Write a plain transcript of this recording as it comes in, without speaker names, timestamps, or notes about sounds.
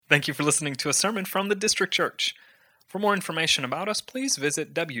Thank you for listening to a sermon from the District Church. For more information about us, please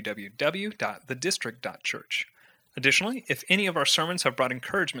visit www.thedistrict.church. Additionally, if any of our sermons have brought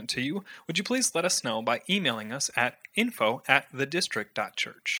encouragement to you, would you please let us know by emailing us at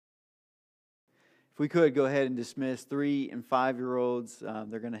info@thedistrict.church. If we could go ahead and dismiss 3 and 5-year-olds,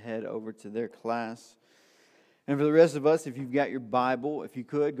 they're going to head over to their class. And for the rest of us, if you've got your Bible, if you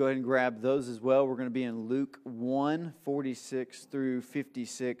could, go ahead and grab those as well. We're going to be in Luke 1, 46 through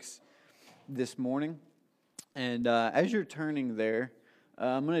 56 this morning. And as you're turning there,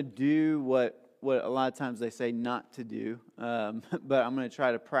 I'm going to do what a lot of times they say not to do. But I'm going to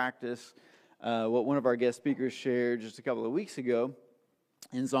try to practice what one of our guest speakers shared just a couple of weeks ago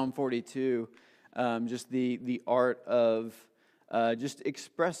in Psalm 42. Just the art of just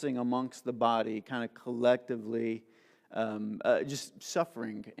expressing amongst the body, kind of collectively, just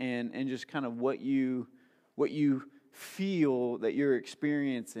suffering and just kind of what you feel that you're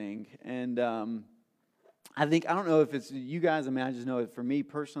experiencing. And I don't know if it's you guys. I mean, I just know it for me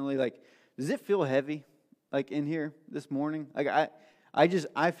personally. Like, does it feel heavy, like in here this morning? Like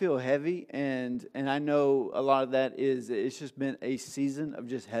I feel heavy, and I know a lot of that is it's just been a season of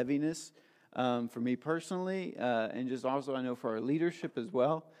just heaviness. For me personally, and just also I know for our leadership as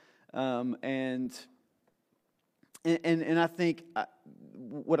well, and I think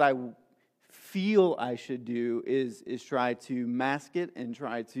what I feel I should do is try to mask it and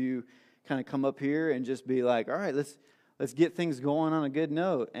try to kind of come up here and just be like, all right, let's get things going on a good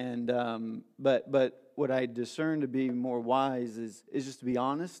note. And but what I discern to be more wise is just to be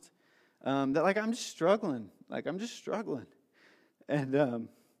honest, that like I'm just struggling, and.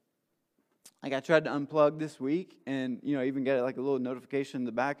 Like I tried to unplug this week, and even got like a little notification in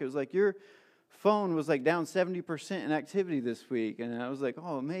the back. It was like your phone was like down 70% in activity this week, and I was like,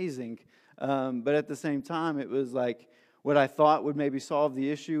 oh, amazing. But at the same time, it was like what I thought would maybe solve the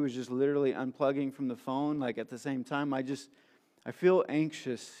issue was just literally unplugging from the phone. Like at the same time, I feel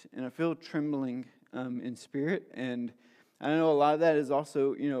anxious and I feel trembling in spirit, and I know a lot of that is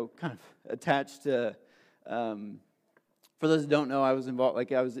also kind of attached to. For those who don't know, I was involved.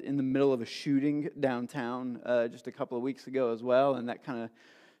 Like I was in the middle of a shooting downtown just a couple of weeks ago as well, and that kind of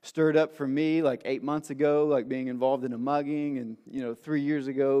stirred up for me. Like 8 months ago, like being involved in a mugging, and 3 years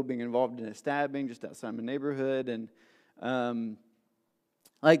ago being involved in a stabbing just outside my neighborhood, and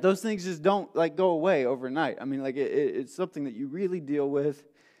like those things just don't like go away overnight. I mean, like it's something that you really deal with,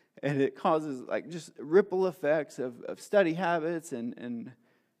 and it causes like just ripple effects of study habits and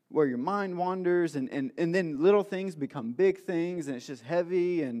where your mind wanders, and then little things become big things, and it's just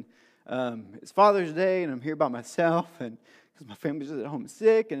heavy, and it's Father's Day, and I'm here by myself, and because my family's just at home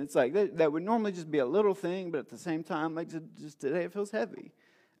sick, and it's like, that would normally just be a little thing, but at the same time, like just today, it feels heavy.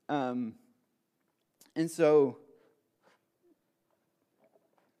 And so,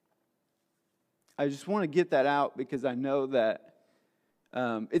 I just want to get that out, because I know that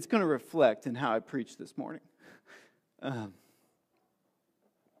it's going to reflect in how I preach this morning.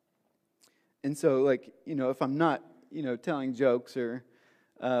 And so, like, if I'm not, telling jokes or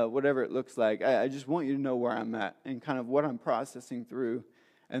whatever it looks like, I just want you to know where I'm at and kind of what I'm processing through,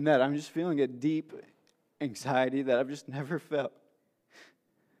 and that I'm just feeling a deep anxiety that I've just never felt.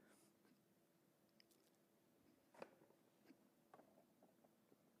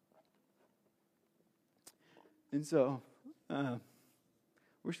 And so, we're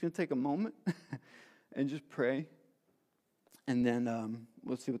just going to take a moment and just pray. And then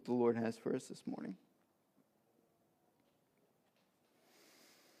we'll see what the Lord has for us this morning.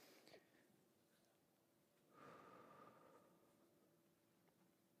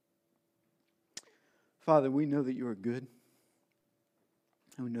 Father, we know that you are good.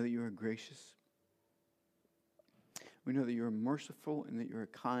 And we know that you are gracious. We know that you are merciful and that you are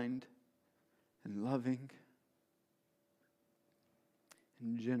kind and loving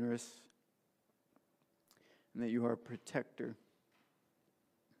and generous. And that you are a protector.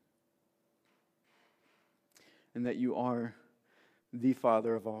 And that you are the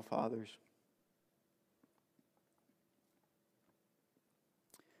Father of all fathers.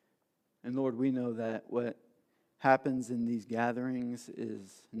 And Lord, we know that what happens in these gatherings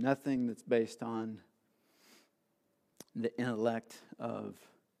is nothing that's based on the intellect of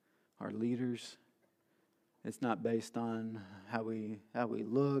our leaders. It's not based on how we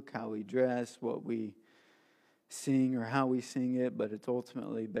look, how we dress, what we sing or how we sing it, but it's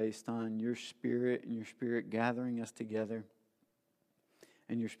ultimately based on your Spirit and your Spirit gathering us together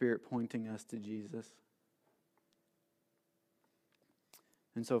and your Spirit pointing us to Jesus.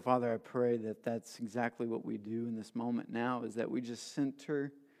 And so, Father, I pray that that's exactly what we do in this moment now, is that we just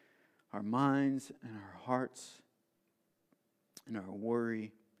center our minds and our hearts and our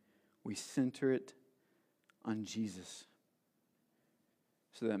worry we center it on Jesus,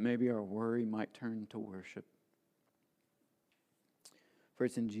 so that maybe our worry might turn to worship. For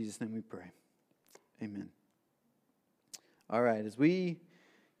it's in Jesus' name we pray. Amen. All right, as we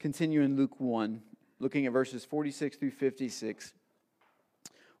continue in Luke 1, looking at verses 46 through 56,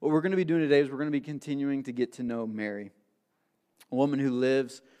 what we're going to be doing today is we're going to be continuing to get to know Mary, a woman who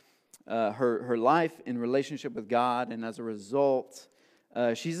lives her life in relationship with God, and as a result,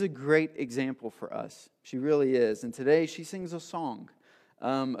 she's a great example for us. She really is. And today she sings a song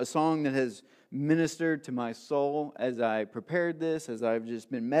that has ministered to my soul as I prepared this, as I've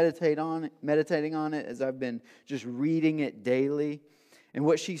just been meditating on it, as I've been just reading it daily. And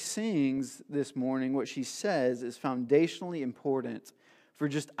what she sings this morning, what she says, is foundationally important for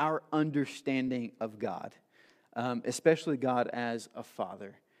just our understanding of God, especially God as a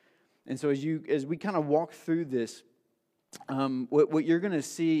Father. And so as we kind of walk through this, what you're going to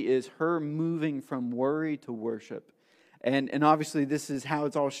see is her moving from worry to worship. And obviously this is how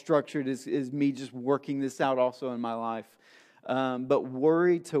it's all structured, is me just working this out also in my life. But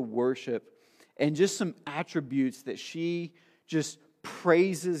worry to worship, and just some attributes that she just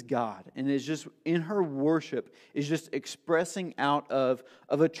praises God, and is just in her worship is just expressing out of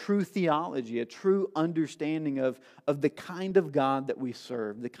a true theology, a true understanding of the kind of God that we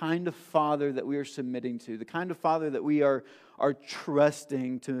serve, the kind of Father that we are submitting to, the kind of Father that we are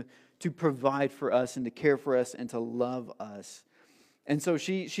trusting to provide for us and to care for us and to love us. And so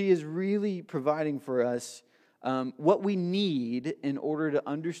she is really providing for us what we need in order to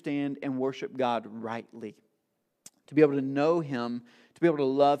understand and worship God rightly. To be able to know Him, to be able to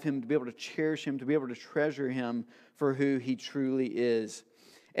love Him, to be able to cherish Him, to be able to treasure Him for who He truly is.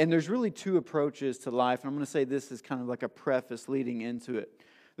 And there's really two approaches to life. And I'm going to say this is kind of like a preface leading into it.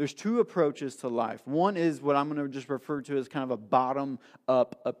 There's two approaches to life. One is what I'm going to just refer to as kind of a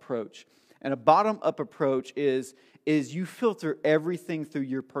bottom-up approach. And a bottom-up approach is you filter everything through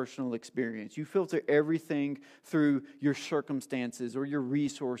your personal experience. You filter everything through your circumstances or your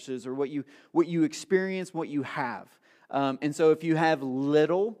resources or what you experience, what you have. And so if you have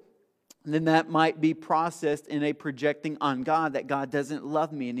little, then that might be processed in a projecting on God that God doesn't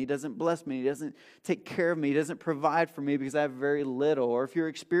love me and He doesn't bless me, He doesn't take care of me, He doesn't provide for me because I have very little. Or if your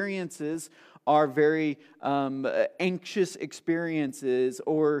experiences are very anxious experiences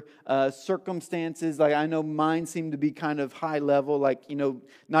or circumstances, like I know mine seem to be kind of high level, like,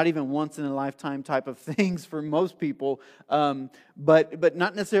 not even once in a lifetime type of things for most people, but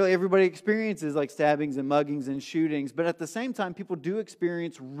not necessarily everybody experiences like stabbings and muggings and shootings. But at the same time, people do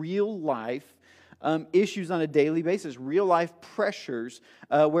experience real life issues on a daily basis, real life pressures,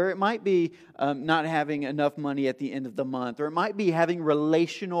 where it might be not having enough money at the end of the month, or it might be having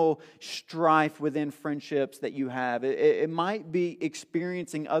relational strife within friendships that you have. It might be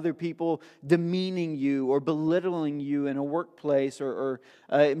experiencing other people demeaning you or belittling you in a workplace, or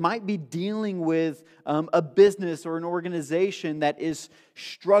it might be dealing with a business or an organization that is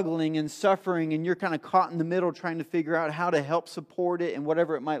struggling and suffering, and you're kind of caught in the middle trying to figure out how to help support it and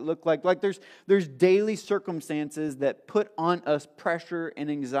whatever it might look like. Like there's daily circumstances that put on us pressure and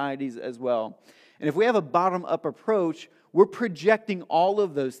anxieties as well. And if we have a bottom-up approach, we're projecting all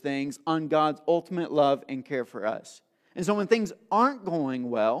of those things on God's ultimate love and care for us. And so when things aren't going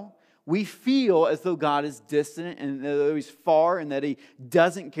well, we feel as though God is distant and that He's far and that He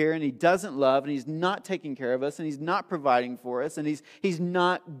doesn't care and He doesn't love and He's not taking care of us and He's not providing for us and He's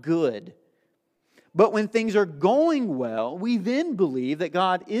not good. But when things are going well, we then believe that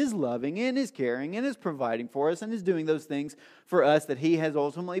God is loving and is caring and is providing for us and is doing those things for us that He has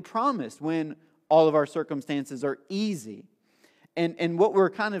ultimately promised when all of our circumstances are easy. And what we're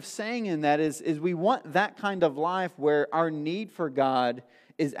kind of saying in that is we want that kind of life where our need for God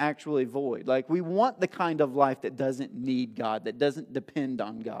is actually void. Like we want the kind of life that doesn't need God, that doesn't depend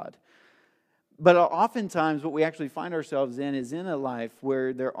on God. But oftentimes what we actually find ourselves in is in a life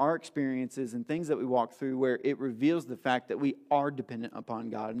where there are experiences and things that we walk through where it reveals the fact that we are dependent upon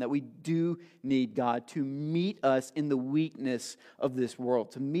God and that we do need God to meet us in the weakness of this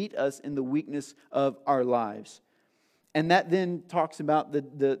world, to meet us in the weakness of our lives. And that then talks about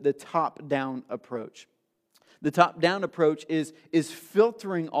the top-down approach. The top-down approach is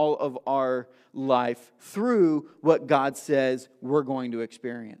filtering all of our life through what God says we're going to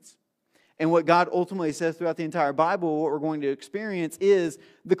experience. And what God ultimately says throughout the entire Bible, what we're going to experience is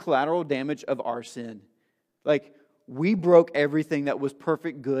the collateral damage of our sin. Like, we broke everything that was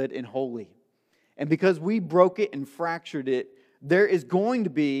perfect, good, and holy. And because we broke it and fractured it, there is going to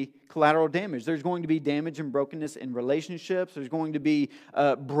be collateral damage. There's going to be damage and brokenness in relationships. There's going to be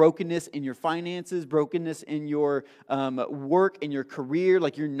brokenness in your finances, brokenness in your work, in your career.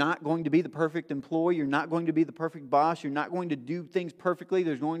 Like, you're not going to be the perfect employee. You're not going to be the perfect boss. You're not going to do things perfectly.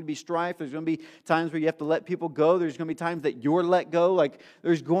 There's going to be strife. There's going to be times where you have to let people go. There's going to be times that you're let go. Like,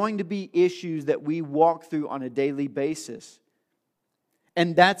 there's going to be issues that we walk through on a daily basis.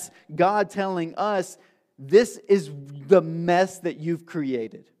 And that's God telling us, this is the mess that you've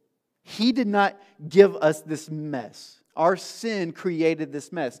created. He did not give us this mess. Our sin created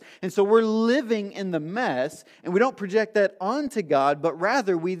this mess. And so we're living in the mess, and we don't project that onto God, but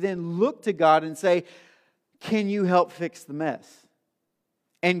rather we then look to God and say, can you help fix the mess?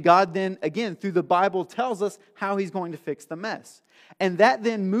 And God then, again, through the Bible, tells us how He's going to fix the mess. And that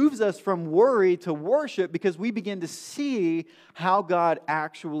then moves us from worry to worship, because we begin to see how God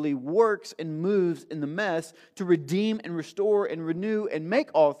actually works and moves in the mess to redeem and restore and renew and make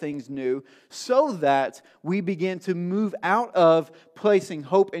all things new, so that we begin to move out of placing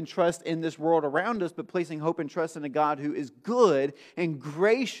hope and trust in this world around us, but placing hope and trust in a God who is good and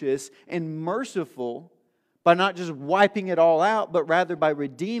gracious and merciful, by not just wiping it all out, but rather by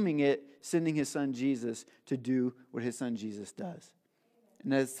redeeming it, sending His Son Jesus to do what His Son Jesus does.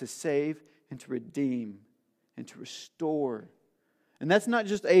 And that is to save and to redeem and to restore. And that's not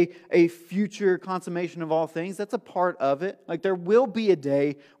just a future consummation of all things. That's a part of it. Like, there will be a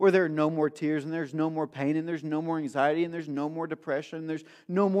day where there are no more tears, and there's no more pain, and there's no more anxiety, and there's no more depression, and there's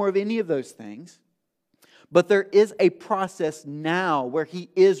no more of any of those things. But there is a process now where He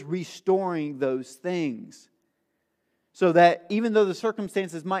is restoring those things. So that even though the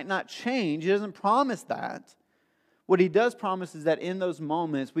circumstances might not change, He doesn't promise that. What He does promise is that in those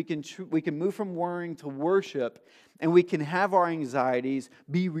moments we can move from worrying to worship, and we can have our anxieties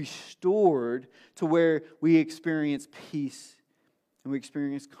be restored to where we experience peace, and we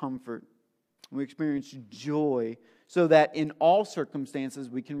experience comfort, and we experience joy, so that in all circumstances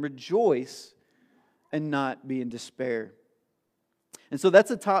we can rejoice and not be in despair. And so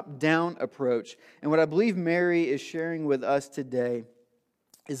that's a top-down approach. And what I believe Mary is sharing with us today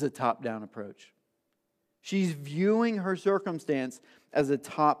is a top-down approach. She's viewing her circumstance as a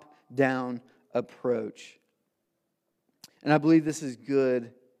top-down approach. And I believe this is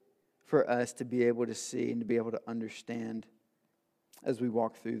good for us to be able to see and to be able to understand as we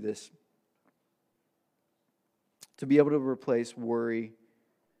walk through this. To be able to replace worry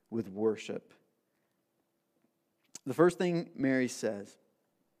with worship. The first thing Mary says,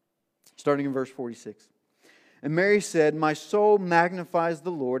 starting in verse 46. And Mary said, "My soul magnifies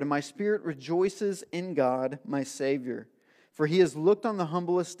the Lord, and my spirit rejoices in God, my Savior. For He has looked on the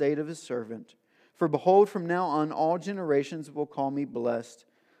humble estate of His servant. For behold, from now on all generations will call me blessed.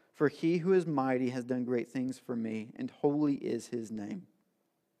 For He who is mighty has done great things for me, and holy is His name."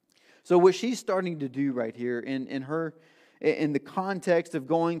 So what she's starting to do right here in the context of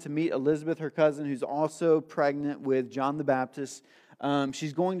going to meet Elizabeth, her cousin, who's also pregnant with John the Baptist.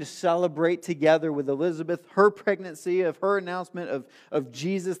 She's going to celebrate together with Elizabeth her pregnancy, of her announcement of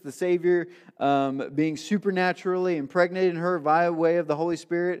Jesus the Savior being supernaturally impregnated in her via way of the Holy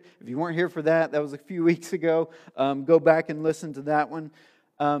Spirit. If you weren't here for that, that was a few weeks ago. Go back and listen to that one.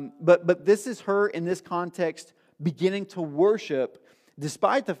 But this is her in this context beginning to worship,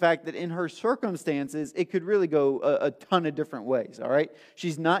 despite the fact that in her circumstances, it could really go a ton of different ways, all right?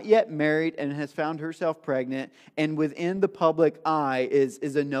 She's not yet married and has found herself pregnant, and within the public eye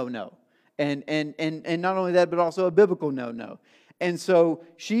is a no-no. And not only that, but also a biblical no-no. And so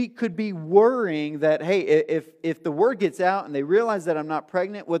she could be worrying that, hey, if the word gets out and they realize that I'm not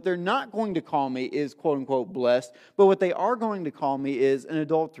pregnant, what they're not going to call me is quote-unquote blessed, but what they are going to call me is an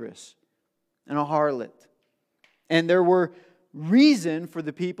adulteress and a harlot. And there were reason for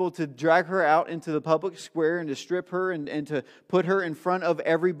the people to drag her out into the public square and to strip her and to put her in front of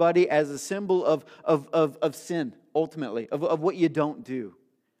everybody as a symbol of sin, ultimately, of what you don't do.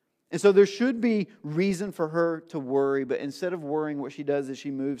 And so there should be reason for her to worry, but instead of worrying, what she does is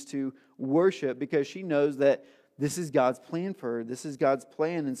she moves to worship, because she knows that this is God's plan for her. This is God's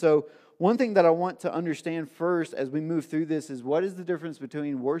plan. And so one thing that I want to understand first as we move through this is, what is the difference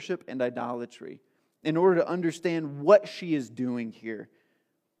between worship and idolatry? In order to understand what she is doing here.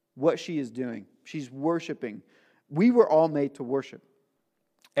 What she is doing. She's worshiping. We were all made to worship.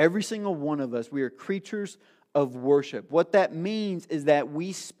 Every single one of us, we are creatures of worship. What that means is that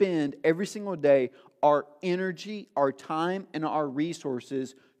we spend every single day our energy, our time, and our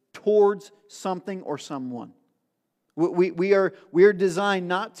resources towards something or someone. We are designed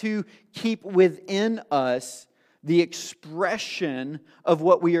not to keep within us the expression of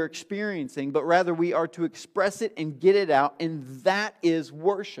what we are experiencing, but rather we are to express it and get it out, and that is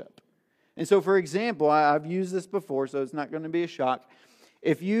worship. And so, for example, I've used this before, so it's not going to be a shock.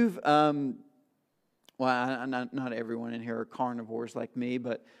 If you've, not everyone in here are carnivores like me,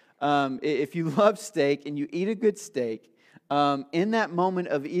 but if you love steak and you eat a good steak, in that moment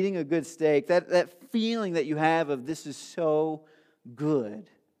of eating a good steak, that feeling that you have of this is so good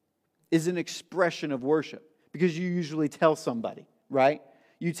is an expression of worship. Because you usually tell somebody, right?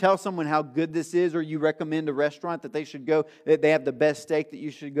 You tell someone how good this is, or you recommend a restaurant that they should go, that they have the best steak that you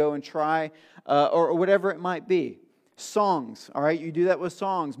should go and try, or whatever it might be. Songs, all right? You do that with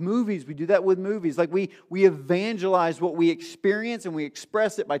songs. Movies, we do that with movies. Like we evangelize what we experience and we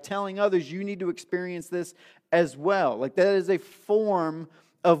express it by telling others, you need to experience this as well. Like that is a form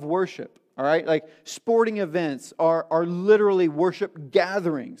of worship. All right, like sporting events are literally worship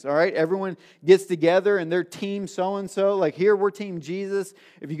gatherings. All right, everyone gets together and they're team so-and-so. Like here, we're team Jesus.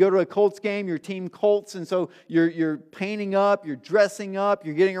 If you go to a Colts game, you're team Colts. And so you're painting up, you're dressing up,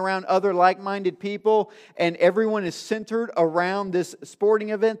 you're getting around other like-minded people. And everyone is centered around this sporting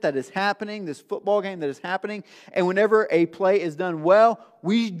event that is happening, this football game that is happening. And whenever a play is done well,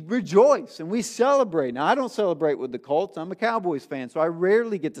 we rejoice and we celebrate. Now, I don't celebrate with the Colts. I'm a Cowboys fan, so I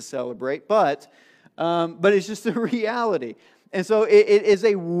rarely get to celebrate. But it's just a reality. And so it is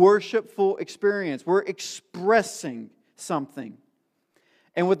a worshipful experience. We're expressing something.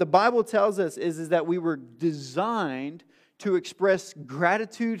 And what the Bible tells us is that we were designed to express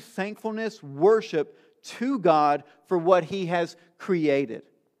gratitude, thankfulness, worship to God for what He has created.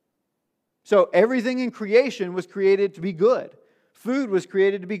 So everything in creation was created to be good. Food was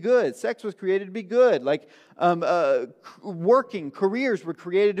created to be good. Sex was created to be good. Like working, careers were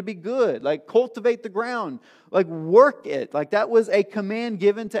created to be good. Like cultivate the ground. Like work it. Like that was a command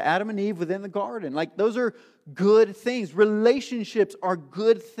given to Adam and Eve within the garden. Like those are good things. Relationships are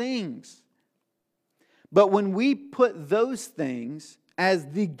good things. But when we put those things as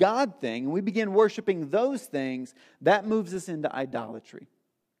the God thing, and we begin worshiping those things, that moves us into idolatry.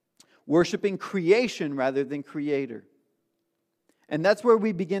 Worshiping creation rather than Creator. And that's where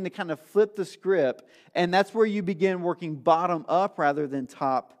we begin to kind of flip the script. And that's where you begin working bottom up rather than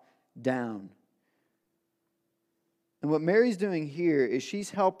top down. And what Mary's doing here is she's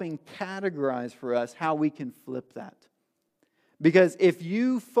helping categorize for us how we can flip that. Because if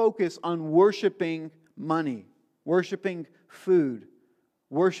you focus on worshiping money, worshiping food,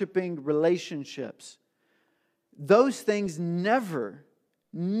 worshiping relationships, those things never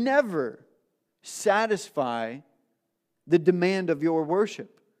satisfy the demand of your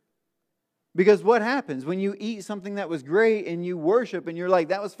worship. Because what happens when you eat something that was great and you worship and you're like,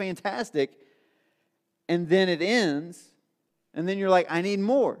 that was fantastic, and then it ends, and then you're like, I need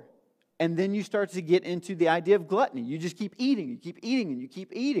more. And then you start to get into the idea of gluttony. You just keep eating, you keep eating, and you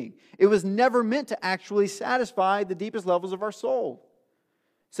keep eating. It was never meant to actually satisfy the deepest levels of our soul.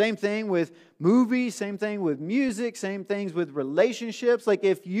 Same thing with movies, same thing with music, same things with relationships. Like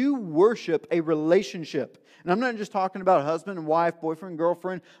if you worship a relationship, and I'm not just talking about husband and wife, boyfriend,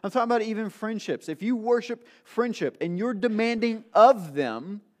 girlfriend, I'm talking about even friendships. If you worship friendship and you're demanding of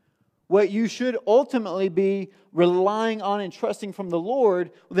them what you should ultimately be relying on and trusting from the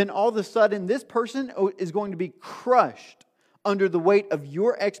Lord, then all of a sudden this person is going to be crushed under the weight of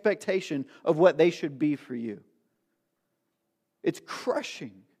your expectation of what they should be for you. It's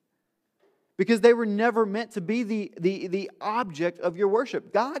crushing. Because they were never meant to be the object of your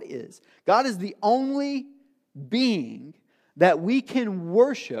worship. God is. God is the only being that we can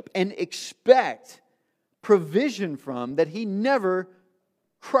worship and expect provision from, that He never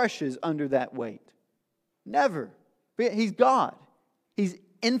crushes under that weight. Never. He's God. He's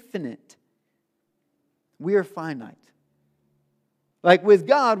infinite. We are finite. Like with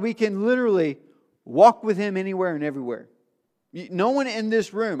God, we can literally walk with Him anywhere and everywhere. No one in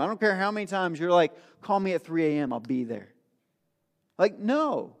this room, I don't care how many times you're like, call me at 3 a.m., I'll be there. Like,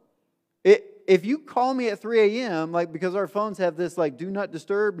 no. If you call me at 3 a.m., like because our phones have this like do not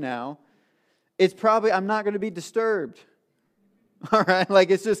disturb now, it's probably, I'm not going to be disturbed. All right?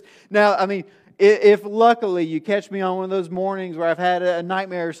 Like it's just, now, I mean, if luckily you catch me on one of those mornings where I've had a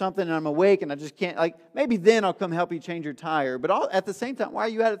nightmare or something and I'm awake and I just can't, like maybe then I'll come help you change your tire. But at the same time, why are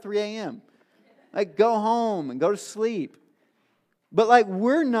you out at 3 a.m.? Like go home and go to sleep. But like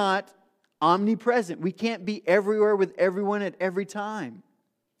we're not omnipresent. We can't be everywhere with everyone at every time.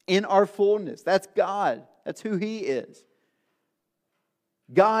 In our fullness. That's God. That's who He is.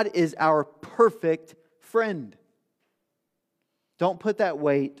 God is our perfect friend. Don't put that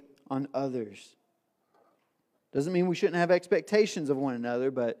weight on others. Doesn't mean we shouldn't have expectations of one another,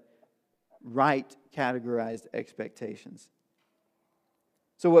 but right categorized expectations.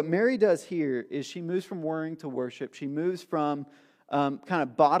 So what Mary does here is she moves from worrying to worship. She moves from kind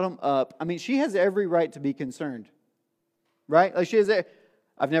of bottom up. I mean, she has every right to be concerned, right? Like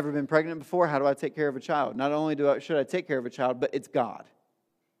I've never been pregnant before. How do I take care of a child? Not only should I take care of a child, but it's God.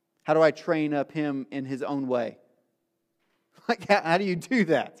 How do I train up him in his own way? Like, how do you do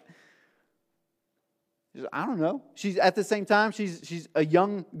that? I don't know. She's at the same time, she's a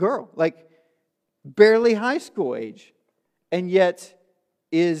young girl, like barely high school age, and yet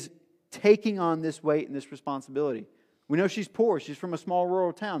is taking on this weight and this responsibility. We know she's poor. She's from a small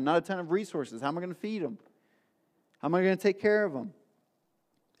rural town, not a ton of resources. How am I going to feed them? How am I going to take care of them?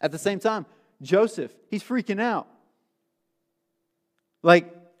 At the same time, Joseph, he's freaking out.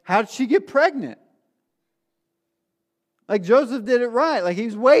 Like, how did she get pregnant? Like, Joseph did it right. Like, he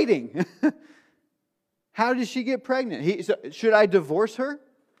was waiting. How did she get pregnant? Should I divorce her?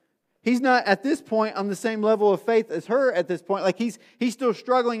 He's not at this point on the same level of faith as her at this point. Like, he's still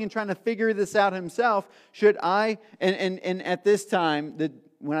struggling and trying to figure this out himself. Should I, and at this time,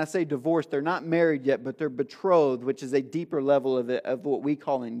 when I say divorce, they're not married yet, but they're betrothed, which is a deeper level of what we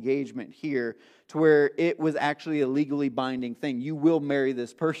call engagement here, to where it was actually a legally binding thing. You will marry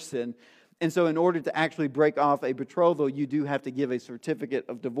this person. And so in order to actually break off a betrothal, you do have to give a certificate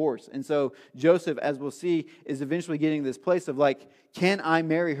of divorce. And so Joseph, as we'll see, is eventually getting this place of like, can I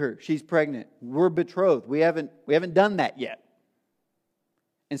marry her? She's pregnant. We're betrothed. We haven't done that yet.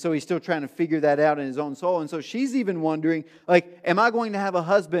 And so he's still trying to figure that out in his own soul. And so she's even wondering, like, am I going to have a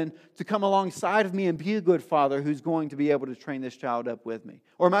husband to come alongside of me and be a good father who's going to be able to train this child up with me?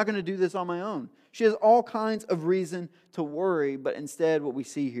 Or am I going to do this on my own? She has all kinds of reason to worry, but instead what we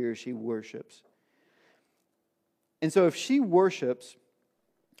see here is she worships. And so if she worships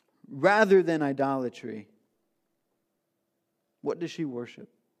rather than idolatry, what does she worship?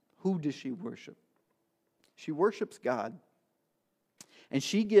 Who does she worship? She worships God. And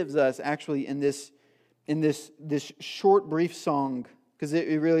she gives us, actually, in this short, brief song, because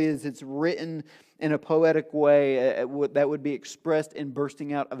it really is, it's written in a poetic way that would be expressed in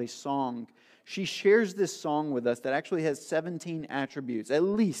bursting out of a song. She shares this song with us that actually has 17 attributes, at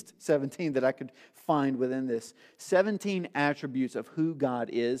least 17 that I could find within this. 17 attributes of who God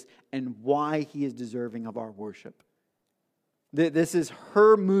is and why He is deserving of our worship. This is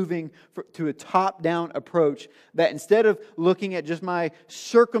her moving to a top-down approach that instead of looking at just my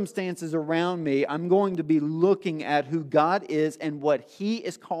circumstances around me, I'm going to be looking at who God is and what He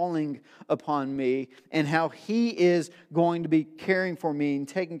is calling upon me and how He is going to be caring for me and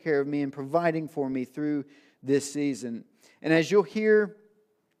taking care of me and providing for me through this season. And as you'll hear,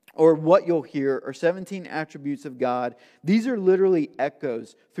 or what you'll hear, are 17 attributes of God. These are literally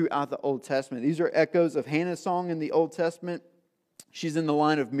echoes throughout the Old Testament. These are echoes of Hannah's song in the Old Testament. She's in the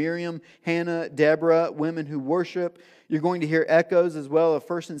line of Miriam, Hannah, Deborah, women who worship. You're going to hear echoes as well of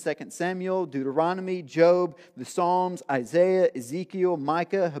 1 and 2 Samuel, Deuteronomy, Job, the Psalms, Isaiah, Ezekiel,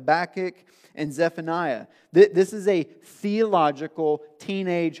 Micah, Habakkuk, and Zephaniah. This is a theological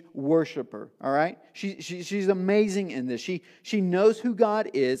teenage worshiper, all right? She's amazing in this. She knows who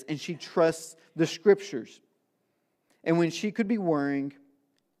God is and she trusts the Scriptures. And when she could be worrying,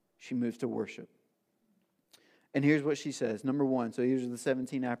 she moves to worship. And here's what she says. Number one, so here's the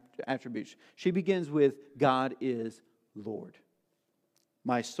 17 attributes. She begins with, God is Lord.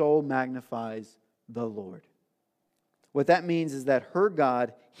 My soul magnifies the Lord. What that means is that her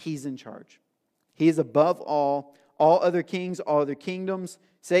God, He's in charge. He is above all other kings, all other kingdoms,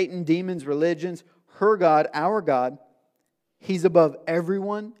 Satan, demons, religions. Her God, our God, He's above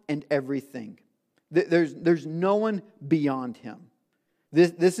everyone and everything. There's no one beyond Him.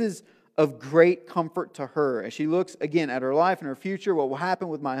 This is of great comfort to her as she looks again at her life and her future. What will happen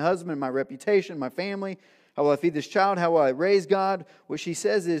with my husband, my reputation, my family? How will I feed this child? How will I raise God? What she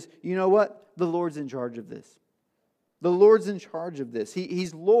says is, you know what? The Lord's in charge of this. The Lord's in charge of this.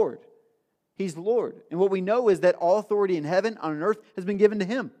 He's Lord. He's Lord. And what we know is that all authority in heaven and on earth has been given to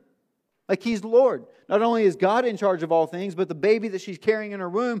Him. Like He's Lord. Not only is God in charge of all things, but the baby that she's carrying in her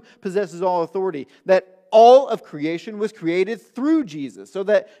womb possesses all authority. That all of creation was created through Jesus, so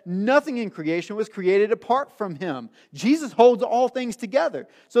that nothing in creation was created apart from Him. Jesus holds all things together.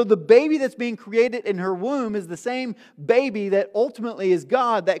 So the baby that's being created in her womb is the same baby that ultimately is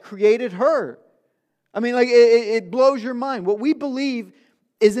God that created her. I mean, like, it blows your mind. What we believe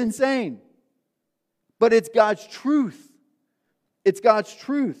is insane. But it's God's truth. It's God's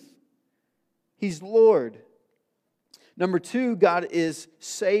truth. He's Lord. Number two, God is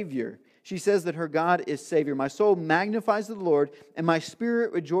Savior. She says that her God is Savior. My soul magnifies the Lord, and my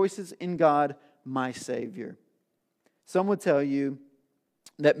spirit rejoices in God, my Savior. Some would tell you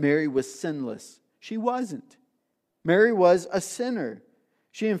that Mary was sinless. She wasn't. Mary was a sinner.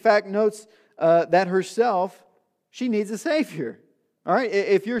 She, in fact, notes that herself, she needs a Savior. All right?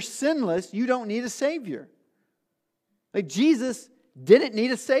 If you're sinless, you don't need a Savior. Like Jesus didn't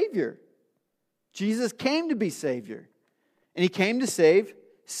need a Savior. Jesus came to be Savior. And He came to save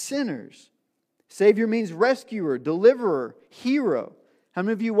sinners. Savior means rescuer, deliverer, hero. How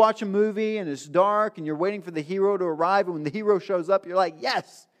many of you watch a movie and it's dark and you're waiting for the hero to arrive, and when the hero shows up, you're like,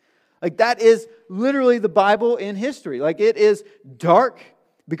 yes. Like that is literally the Bible in history. Like it is dark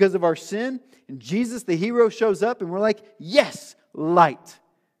because of our sin, and Jesus, the hero, shows up and we're like, yes, light.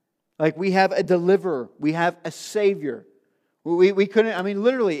 Like we have a deliverer. We have a Savior. We couldn't, I mean,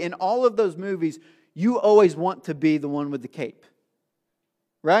 literally, in all of those movies, you always want to be the one with the cape.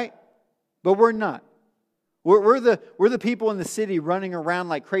 Right? But we're not. We're the people in the city running around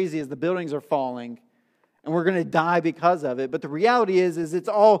like crazy as the buildings are falling, and we're going to die because of it. But the reality is it's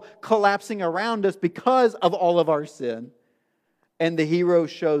all collapsing around us because of all of our sin. And the hero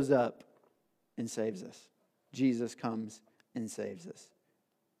shows up and saves us. Jesus comes and saves us.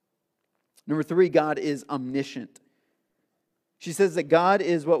 Number 3, God is omniscient. She says that God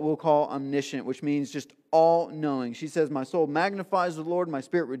is what we'll call omniscient, which means just all-knowing. She says, my soul magnifies the Lord, my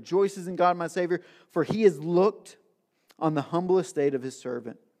spirit rejoices in God my Savior, for He has looked on the humble estate of His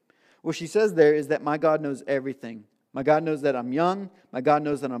servant. What she says there is that my God knows everything. My God knows that I'm young. My God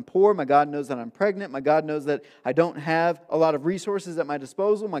knows that I'm poor. My God knows that I'm pregnant. My God knows that I don't have a lot of resources at my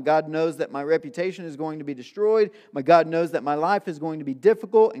disposal. My God knows that my reputation is going to be destroyed. My God knows that my life is going to be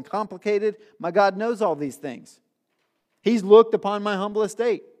difficult and complicated. My God knows all these things. He's looked upon my humble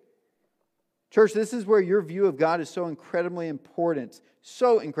estate. Church, this is where your view of God is so incredibly important.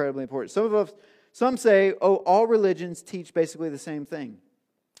 So incredibly important. Some say, oh, all religions teach basically the same thing.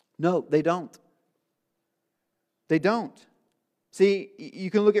 No, they don't. They don't. See, you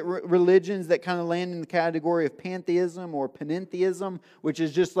can look at religions that kind of land in the category of pantheism or panentheism, which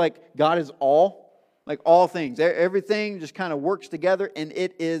is just like God is all. Like all things. Everything just kind of works together and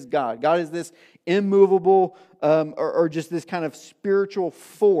it is God. God is this immovable or just this kind of spiritual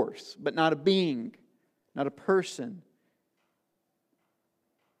force, but not a being, not a person.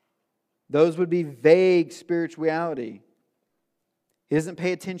 Those would be vague spirituality. He doesn't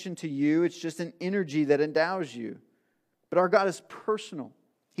pay attention to you. It's just an energy that endows you. But our God is personal.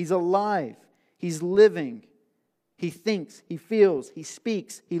 He's alive. He's living. He thinks, He feels, He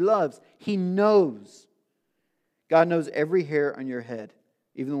speaks, He loves, He knows. God knows every hair on your head,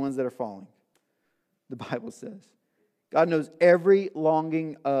 even the ones that are falling. The Bible says. God knows every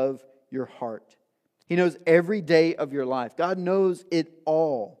longing of your heart. He knows every day of your life. God knows it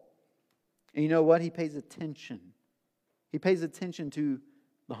all. And you know what? He pays attention. He pays attention to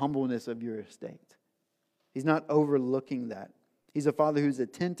the humbleness of your estate. He's not overlooking that. He's a Father who's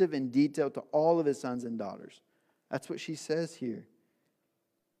attentive in detail to all of His sons and daughters. That's what she says here.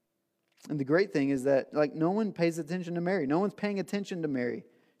 And the great thing is that no one pays attention to Mary. No one's paying attention to Mary.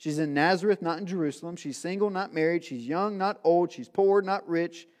 She's in Nazareth, not in Jerusalem. She's single, not married. She's young, not old. She's poor, not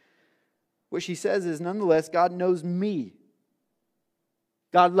rich. What she says is, nonetheless, God knows me.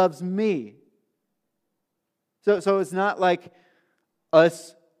 God loves me. So it's not like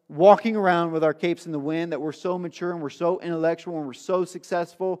us walking around with our capes in the wind, that we're so mature and we're so intellectual and we're so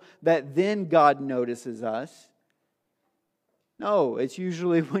successful that then God notices us. No, it's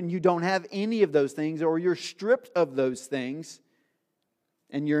usually when you don't have any of those things or you're stripped of those things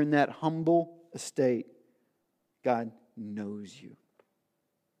and you're in that humble estate. God knows you.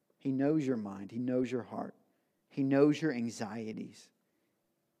 He knows your mind. He knows your heart. He knows your anxieties.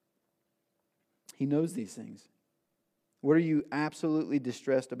 He knows these things. What are you absolutely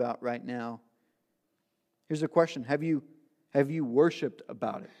distressed about right now? Here's a question. Have you worshiped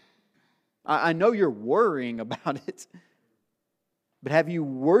about it? I know you're worrying about it. But have you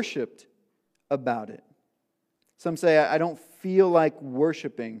worshiped about it? Some say, I don't feel like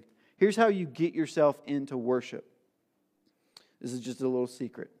worshiping. Here's how you get yourself into worship. This is just a little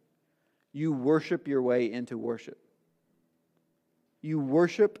secret. You worship your way into worship. You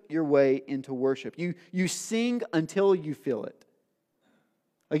worship your way into worship. You sing until you feel it.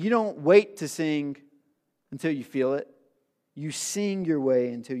 Like you don't wait to sing until you feel it. You sing your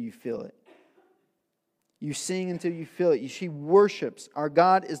way until you feel it. You sing until you feel it. She worships. Our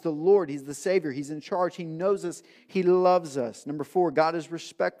God is the Lord. He's the Savior. He's in charge. He knows us. He loves us. Number 4, God is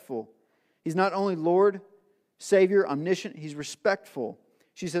respectful. He's not only Lord, Savior, omniscient, He's respectful.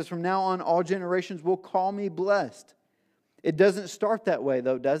 She says, from now on, all generations will call me blessed. It doesn't start that way,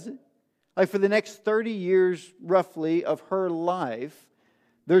 though, does it? Like for the next 30 years, roughly, of her life,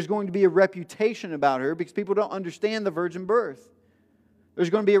 there's going to be a reputation about her because people don't understand the virgin birth. There's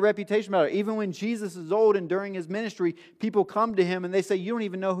going to be a reputation about it. Even when Jesus is old and during His ministry, people come to Him and they say, you don't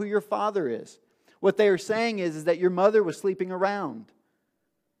even know who your father is. What they are saying is that your mother was sleeping around.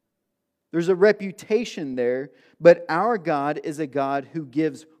 There's a reputation there, but our God is a God who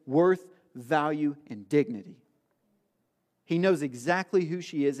gives worth, value, and dignity. He knows exactly who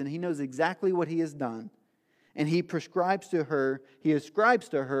she is, and He knows exactly what He has done. And He ascribes to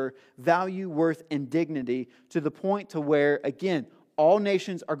her value, worth, and dignity to the point to where, again, all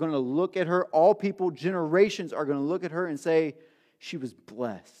nations are going to look at her, all people, generations are going to look at her and say, she was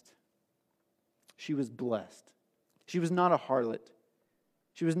blessed. She was blessed. She was not a harlot.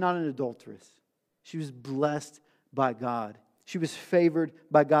 She was not an adulteress. She was blessed by God. She was favored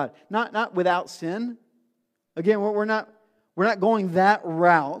by God. Not without sin. Again, we're not going that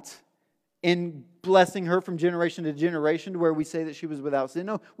route in blessing her from generation to generation to where we say that she was without sin.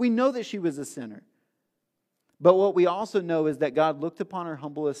 No, we know that she was a sinner. But what we also know is that God looked upon her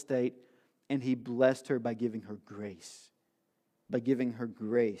humble estate and He blessed her by giving her grace. By giving her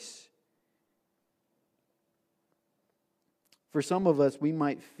grace. For some of us, we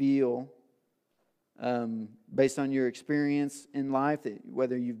might feel, based on your experience in life, that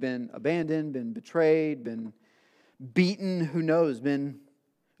whether you've been abandoned, been betrayed, been beaten, who knows, been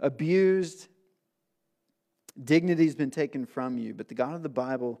abused, dignity's been taken from you. But the God of the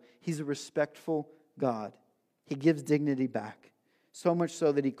Bible, He's a respectful God. He gives dignity back. So much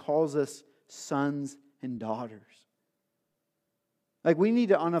so that He calls us sons and daughters. Like we need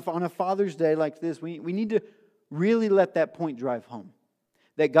to, on a Father's Day like this, we need to really let that point drive home.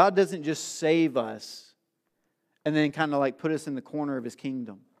 That God doesn't just save us and then kind of like put us in the corner of His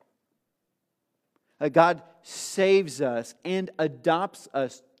kingdom. That God saves us and adopts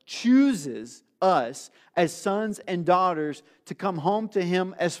us, chooses us as sons and daughters to come home to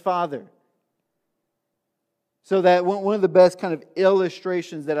Him as Father. So that one of the best kind of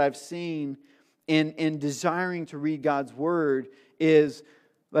illustrations that I've seen in desiring to read God's Word is,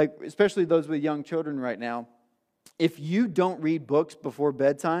 like, especially those with young children right now, if you don't read books before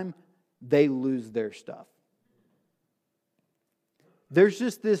bedtime, they lose their stuff. There's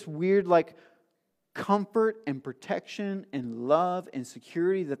just this weird, like, comfort and protection and love and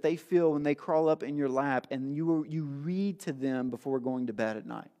security that they feel when they crawl up in your lap and you read to them before going to bed at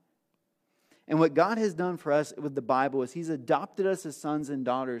night. And what God has done for us with the Bible is He's adopted us as sons and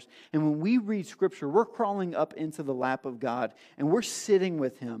daughters. And when we read Scripture, we're crawling up into the lap of God and we're sitting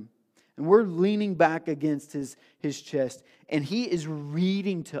with Him. And we're leaning back against his chest. And He is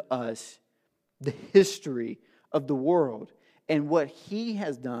reading to us the history of the world and what He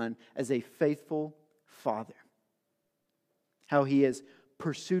has done as a faithful Father. How He has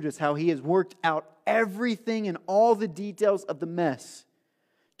pursued us. How He has worked out everything and all the details of the mess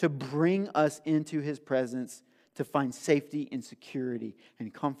to bring us into His presence to find safety and security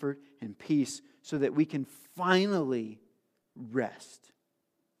and comfort and peace so that we can finally rest.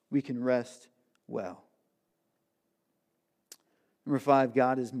 We can rest well. Number 5,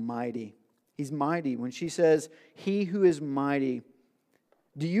 God is mighty. He's mighty. When she says, He who is mighty,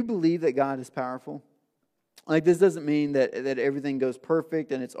 do you believe that God is powerful? Like, this doesn't mean that everything goes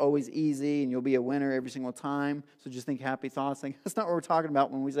perfect and it's always easy and you'll be a winner every single time. So just think happy thoughts. Like, that's not what we're talking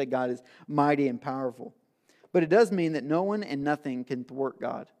about when we say God is mighty and powerful. But it does mean that no one and nothing can thwart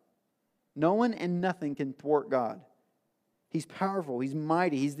God. No one and nothing can thwart God. He's powerful. He's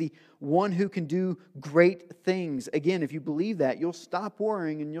mighty. He's the one who can do great things. Again, if you believe that, you'll stop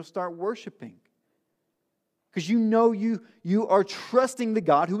worrying and you'll start worshiping. Because you know you are trusting the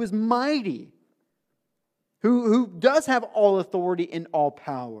God who is mighty. Who does have all authority and all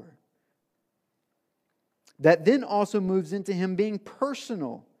power. That then also moves into Him being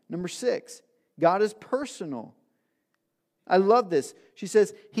personal. Number 6, God is personal. I love this. She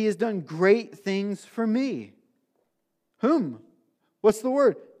says, He has done great things for me. Whom? What's the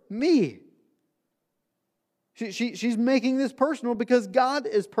word? Me. She's making this personal because God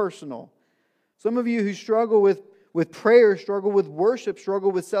is personal. Some of you who struggle with prayer, struggle with worship,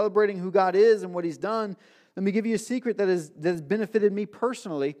 struggle with celebrating who God is and what He's done, let me give you a secret that has benefited me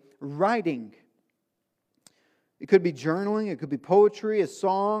personally. Writing. It could be journaling, it could be poetry, a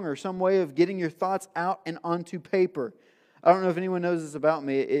song, or some way of getting your thoughts out and onto paper. I don't know if anyone knows this about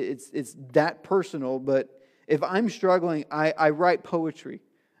me. It's that personal, but if I'm struggling, I write poetry.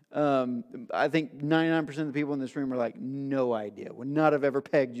 I think 99% of the people in this room are like, no idea. Would not have ever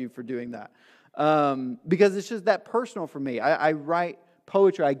pegged you for doing that. Because it's just that personal for me. I write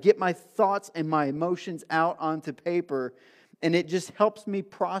poetry. I get my thoughts and my emotions out onto paper, and it just helps me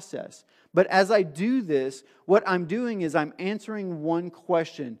process. But as I do this, what I'm doing is I'm answering one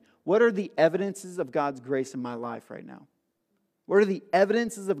question. What are the evidences of God's grace in my life right now? What are the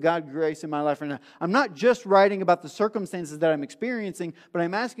evidences of God's grace in my life right now? I'm not just writing about the circumstances that I'm experiencing, but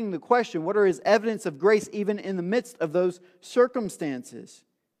I'm asking the question, what are His evidence of grace even in the midst of those circumstances?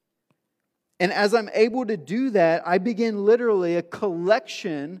 And as I'm able to do that, I begin literally a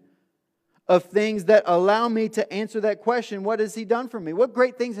collection of things that allow me to answer that question, what has He done for me? What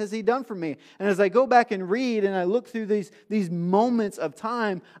great things has He done for me? And as I go back and read and I look through these moments of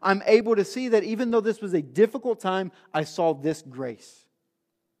time, I'm able to see that even though this was a difficult time, I saw this grace,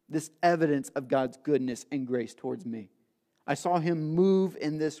 this evidence of God's goodness and grace towards me. I saw Him move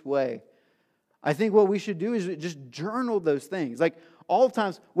in this way. I think what we should do is just journal those things. Like all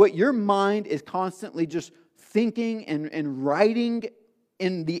times, what your mind is constantly just thinking and writing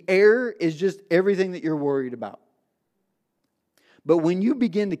in the air is just everything that you're worried about. But when you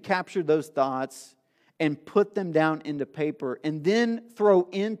begin to capture those thoughts and put them down into paper and then throw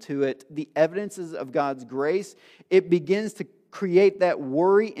into it the evidences of God's grace, it begins to create that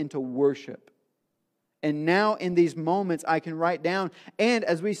worry into worship. And now in these moments I can write down, and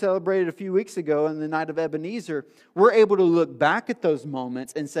as we celebrated a few weeks ago on the night of Ebenezer, we're able to look back at those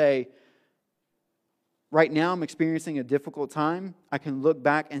moments and say, right now I'm experiencing a difficult time. I can look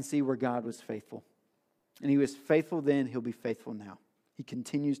back and see where God was faithful. And He was faithful then, He'll be faithful now. He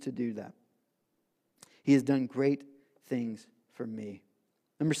continues to do that. He has done great things for me.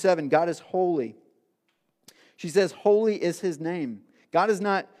 Number 7, God is holy. She says, holy is His name. God is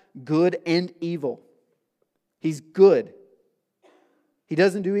not good and evil. He's good. He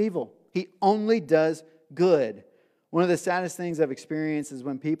doesn't do evil. He only does good. One of the saddest things I've experienced is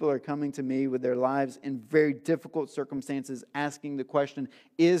when people are coming to me with their lives in very difficult circumstances, asking the question,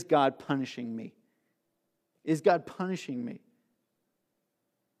 is God punishing me? Is God punishing me?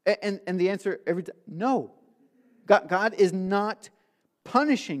 And the answer every time, no. God is not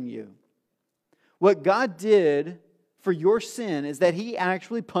punishing you. What God did for your sin is that He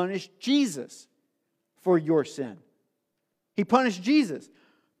actually punished Jesus for your sin. He punished Jesus.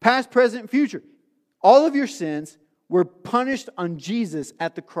 Past, present, future. All of your sins were punished on Jesus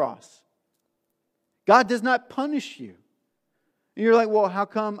at the cross. God does not punish you. And you're like, well, how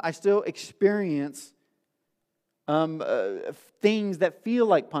come I still experience things that feel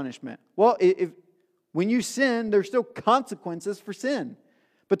like punishment? Well, when you sin, there's still consequences for sin.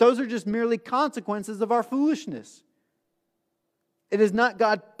 But those are just merely consequences of our foolishness. It is not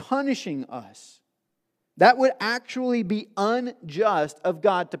God punishing us. That would actually be unjust of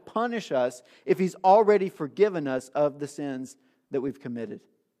God to punish us if He's already forgiven us of the sins that we've committed.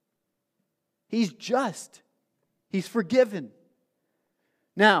 He's just. He's forgiven.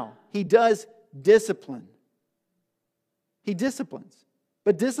 Now, He does discipline. He disciplines.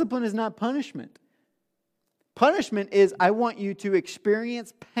 But discipline is not punishment. Punishment is, I want you to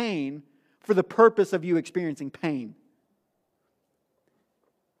experience pain for the purpose of you experiencing pain.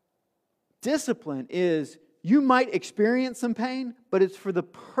 Discipline is, you might experience some pain, but it's for the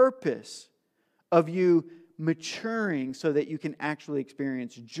purpose of you maturing so that you can actually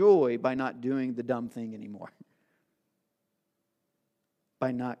experience joy by not doing the dumb thing anymore.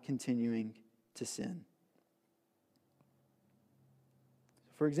 By not continuing to sin.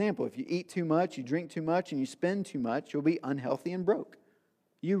 For example, if you eat too much, you drink too much, and you spend too much, you'll be unhealthy and broke.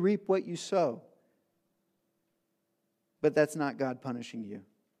 You reap what you sow. But that's not God punishing you.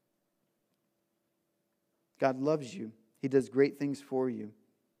 God loves you. He does great things for you.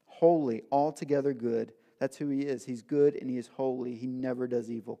 Holy, altogether good. That's who He is. He's good and He is holy. He never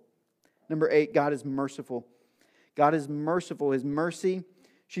does evil. Number 8, God is merciful. God is merciful. His mercy,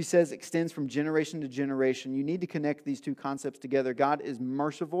 she says, extends from generation to generation. You need to connect these two concepts together. God is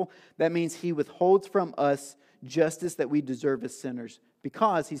merciful. That means He withholds from us justice that we deserve as sinners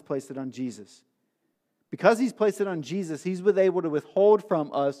because He's placed it on Jesus. Because He's placed it on Jesus, He's able to withhold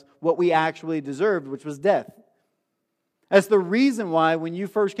from us what we actually deserved, which was death. That's the reason why when you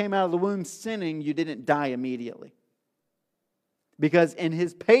first came out of the womb sinning, you didn't die immediately. Because in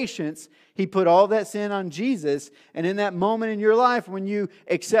His patience, He put all that sin on Jesus. And in that moment in your life, when you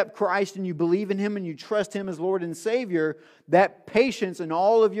accept Christ and you believe in Him and you trust Him as Lord and Savior, that patience and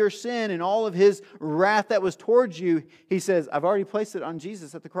all of your sin and all of His wrath that was towards you, He says, I've already placed it on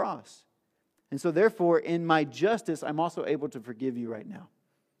Jesus at the cross. And so therefore, in my justice, I'm also able to forgive you right now.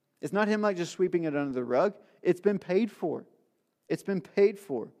 It's not Him like just sweeping it under the rug. It's been paid for. It's been paid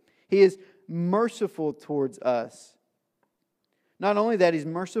for. He is merciful towards us. Not only that, He's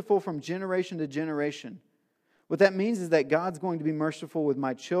merciful from generation to generation. What that means is that God's going to be merciful with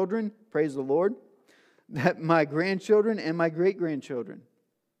my children, praise the Lord, that my grandchildren and my great-grandchildren.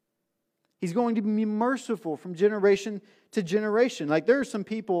 He's going to be merciful from generation to generation. Like there are some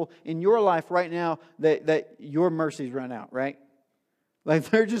people in your life right now that your mercies run out, right? Like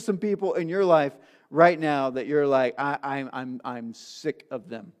there are just some people in your life right now that you're like, I'm sick of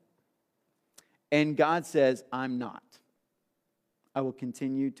them. And God says, I'm not. I will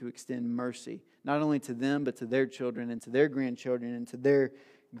continue to extend mercy, not only to them, but to their children and to their grandchildren and to their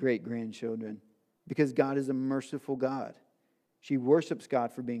great-grandchildren. Because God is a merciful God. She worships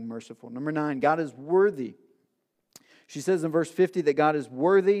God for being merciful. Number 9, God is worthy. She says in verse 50 that God is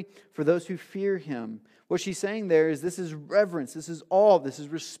worthy for those who fear Him. What she's saying there is this is reverence, this is awe, this is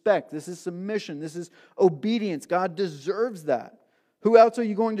respect, this is submission, this is obedience. God deserves that. Who else are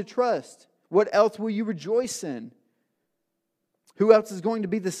you going to trust? What else will you rejoice in? Who else is going to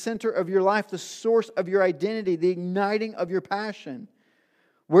be the center of your life, the source of your identity, the igniting of your passion?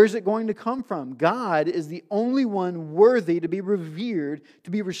 Where's it going to come from? God is the only one worthy to be revered,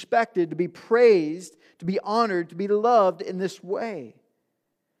 to be respected, to be praised, to be honored, to be loved in this way.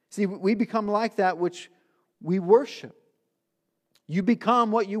 See, we become like that which we worship. You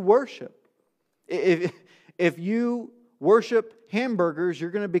become what you worship. If you worship hamburgers,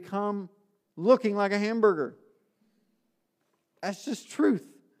 you're going to become looking like a hamburger. That's just truth.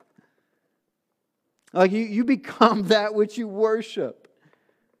 Like you become that which you worship.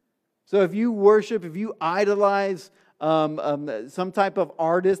 So if you worship, if you idolize some type of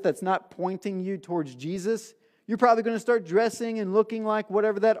artist that's not pointing you towards Jesus, you're probably going to start dressing and looking like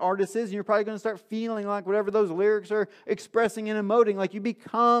whatever that artist is. And you're probably going to start feeling like whatever those lyrics are expressing and emoting. Like you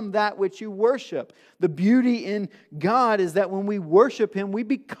become that which you worship. The beauty in God is that when we worship Him, we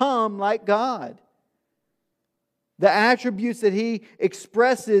become like God. The attributes that He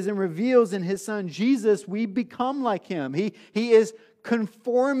expresses and reveals in His Son Jesus, we become like Him. He is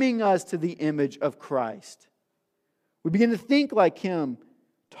conforming us to the image of Christ. We begin to think like Him,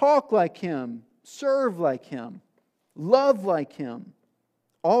 talk like Him, serve like Him, love like Him.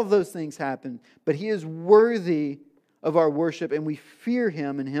 All of those things happen, but He is worthy of our worship and we fear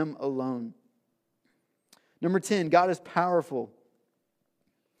Him and Him alone. Number 10, God is powerful.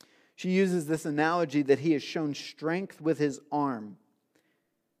 She uses this analogy that He has shown strength with His arm.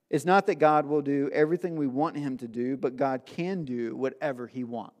 It's not that God will do everything we want Him to do, but God can do whatever He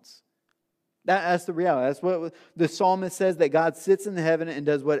wants. That's the reality. That's what the psalmist says, that God sits in the heaven and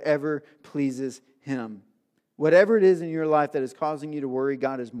does whatever pleases Him. Whatever it is in your life that is causing you to worry,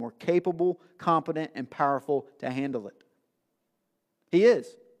 God is more capable, competent, and powerful to handle it. He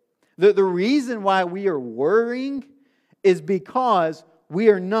is. The reason why we are worrying is because we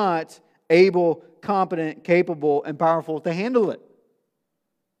are not able, competent, capable, and powerful to handle it.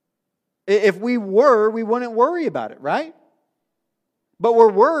 If we were, we wouldn't worry about it, right? But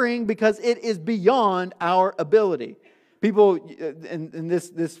we're worrying because it is beyond our ability. People, and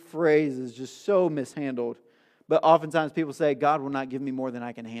this phrase is just so mishandled, but oftentimes people say, God will not give me more than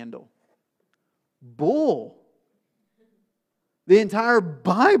I can handle. Bull. The entire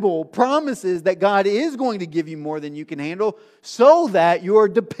Bible promises that God is going to give you more than you can handle so that you are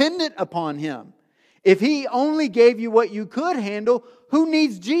dependent upon Him. If He only gave you what you could handle, who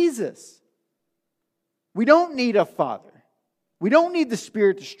needs Jesus? We don't need a father. We don't need the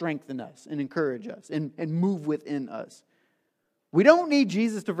Spirit to strengthen us and encourage us and move within us. We don't need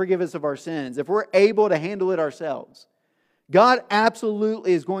Jesus to forgive us of our sins if we're able to handle it ourselves. God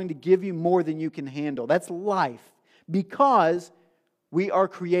absolutely is going to give you more than you can handle. That's life. Because we are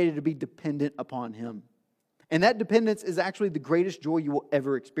created to be dependent upon Him. And that dependence is actually the greatest joy you will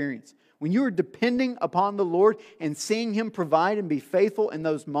ever experience. When you are depending upon the Lord and seeing Him provide and be faithful in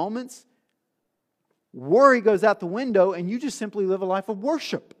those moments, worry goes out the window and you just simply live a life of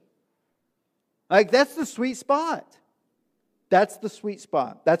worship. Like that's the sweet spot. That's the sweet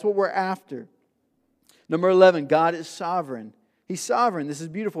spot. That's what we're after. Number 11, God is sovereign. He's sovereign. This is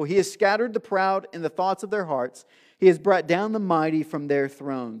beautiful. He has scattered the proud in the thoughts of their hearts. He has brought down the mighty from their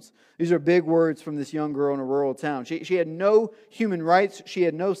thrones. These are big words from this young girl in a rural town. She had no human rights. She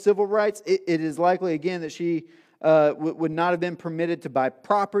had no civil rights. It is likely, again, that she would not have been permitted to buy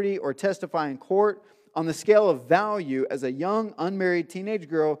property or testify in court. On the scale of value, as a young, unmarried teenage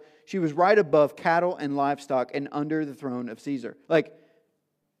girl, she was right above cattle and livestock and under the throne of Caesar. Like,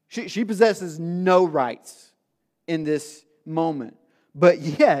 she possesses no rights in this moment. But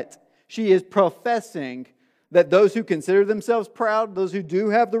yet, she is professing that those who consider themselves proud, those who do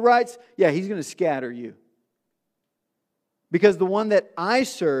have the rights, yeah, He's going to scatter you. Because the one that I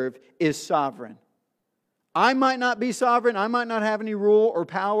serve is sovereign. I might not be sovereign, I might not have any rule or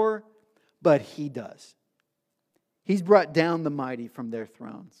power, but He does. He's brought down the mighty from their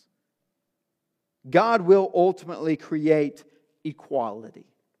thrones. God will ultimately create equality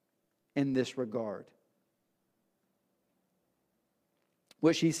in this regard.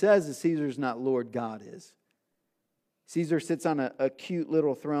 What she says is Caesar's not Lord, God is. Caesar sits on a cute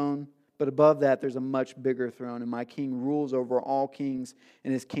little throne, but above that there's a much bigger throne. And my king rules over all kings,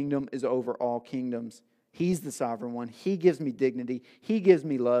 and his kingdom is over all kingdoms. He's the sovereign one. He gives me dignity. He gives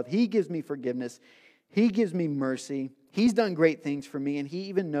me love. He gives me forgiveness. He gives me mercy. He's done great things for me, and He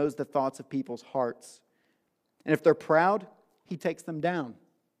even knows the thoughts of people's hearts. And if they're proud, He takes them down.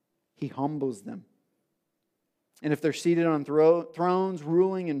 He humbles them. And if they're seated on thrones,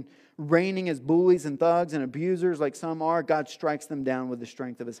 ruling and reigning as bullies and thugs and abusers like some are, God strikes them down with the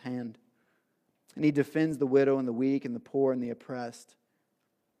strength of His hand. And He defends the widow and the weak and the poor and the oppressed.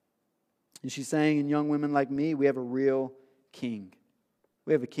 And she's saying, in young women like me, we have a real king.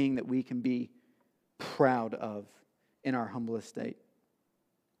 We have a king that we can be proud of in our humble estate.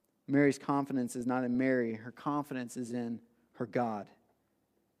 Mary's confidence is not in Mary. Her confidence is in her God.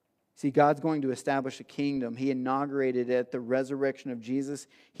 See, God's going to establish a kingdom. He inaugurated it at the resurrection of Jesus.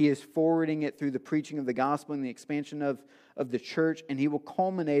 He is forwarding it through the preaching of the gospel and the expansion of the church, and He will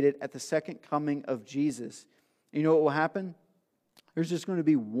culminate it at the second coming of Jesus. And you know what will happen? There's just going to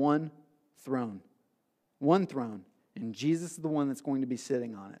be one throne. One throne. And Jesus is the one that's going to be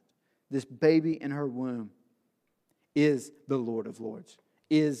sitting on it. This baby in her womb is the Lord of Lords,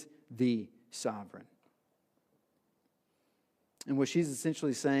 is the sovereign. And what she's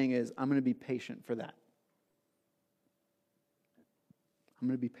essentially saying is, I'm going to be patient for that. I'm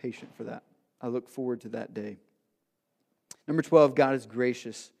going to be patient for that. I look forward to that day. Number 12, God is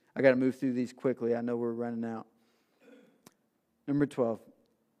gracious. I got to move through these quickly. I know we're running out. Number 12,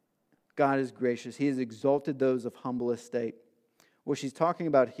 God is gracious. He has exalted those of humble estate. What she's talking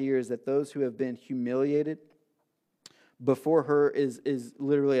about here is that those who have been humiliated, before her is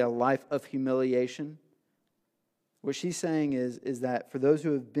literally a life of humiliation. What she's saying is that for those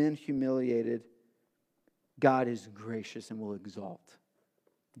who have been humiliated, God is gracious and will exalt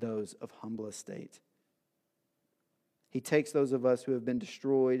those of humble estate. He takes those of us who have been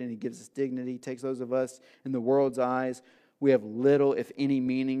destroyed and He gives us dignity. He takes those of us in the world's eyes, we have little, if any,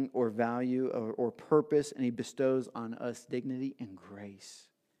 meaning or value or purpose, and He bestows on us dignity and grace.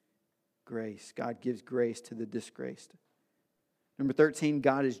 Grace. God gives grace to the disgraced. Number 13,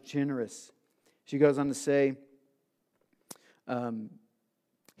 God is generous. She goes on to say,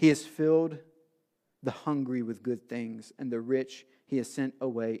 He has filled the hungry with good things, and the rich He has sent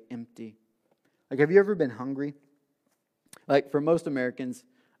away empty. Like, have you ever been hungry? Like, for most Americans,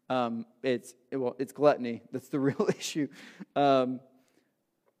 it's gluttony. That's the real issue.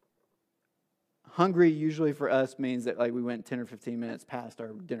 Hungry usually for us means that like we went 10 or 15 minutes past our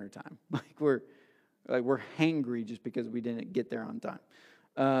dinner time. We're hangry just because we didn't get there on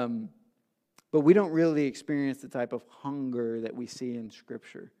time. But we don't really experience the type of hunger that we see in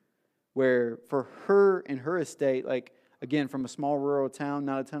Scripture. Where for her and her estate, like again from a small rural town,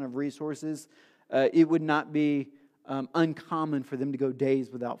 not a ton of resources, it would not be uncommon for them to go days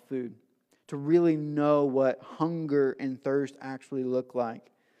without food, to really know what hunger and thirst actually look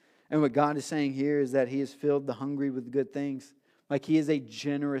like. And what God is saying here is that He has filled the hungry with good things. Like He is a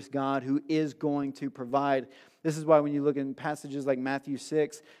generous God who is going to provide. This is why when you look in passages like Matthew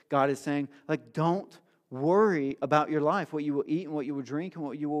 6, God is saying, like, don't worry about your life, what you will eat and what you will drink and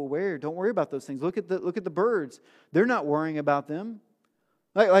what you will wear. Don't worry about those things. Look at the birds. They're not worrying about them.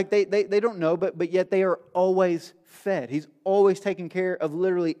 Like they don't know, but yet they are always fed. He's always taking care of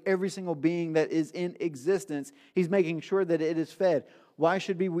literally every single being that is in existence. He's making sure that it is fed. Why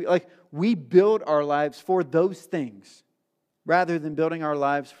should we build our lives for those things rather than building our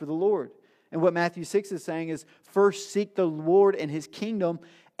lives for the Lord? And what Matthew 6 is saying is, first seek the Lord and His kingdom,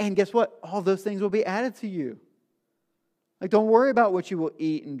 and guess what? All those things will be added to you. Like, don't worry about what you will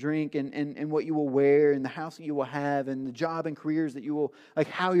eat and drink and what you will wear and the house that you will have and the job and careers that you will, like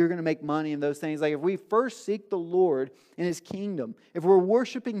how you're going to make money and those things. Like, if we first seek the Lord and His kingdom, if we're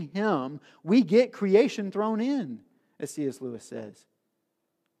worshiping Him, we get creation thrown in, as C.S. Lewis says.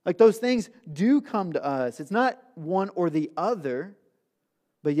 Like, those things do come to us. It's not one or the other,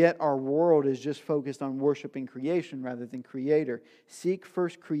 but yet our world is just focused on worshiping creation rather than Creator. Seek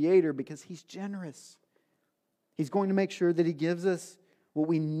first Creator because He's generous. He's going to make sure that He gives us what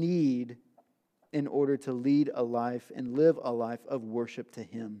we need in order to lead a life and live a life of worship to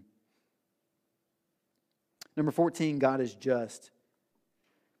Him. Number 14, God is just.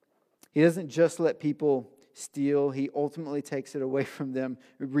 He doesn't just let people steal. He ultimately takes it away from them,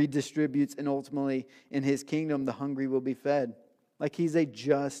 redistributes, and ultimately in His kingdom the hungry will be fed. Like, He's a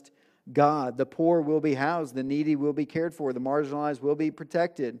just God. The poor will be housed. The needy will be cared for. The marginalized will be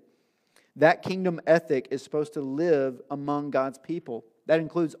protected. That kingdom ethic is supposed to live among God's people. That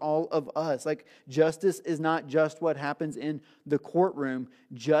includes all of us. Like, justice is not just what happens in the courtroom.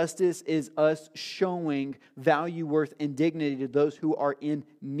 Justice is us showing value, worth, and dignity to those who are in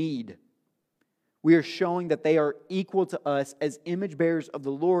need. We are showing that they are equal to us as image bearers of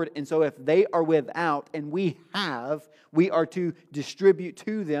the Lord. And so if they are without and we have, we are to distribute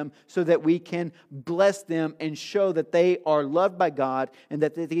to them so that we can bless them and show that they are loved by God and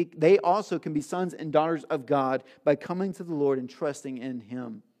that they also can be sons and daughters of God by coming to the Lord and trusting in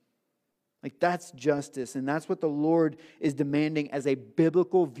Him. Like, that's justice, and that's what the Lord is demanding as a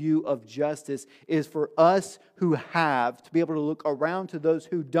biblical view of justice, is for us who have to be able to look around to those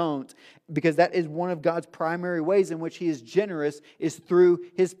who don't, because that is one of God's primary ways in which He is generous, is through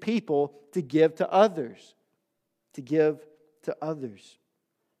His people to give to others. To give to others.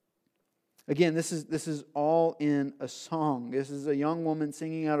 Again, this is all in a song. This is a young woman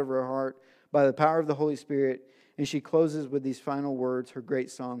singing out of her heart by the power of the Holy Spirit, and she closes with these final words, her great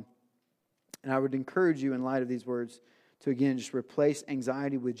song. And I would encourage you, in light of these words, to again just replace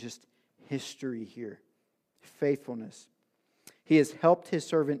anxiety with just history here. Faithfulness. He has helped His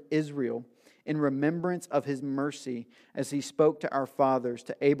servant Israel in remembrance of His mercy as He spoke to our fathers,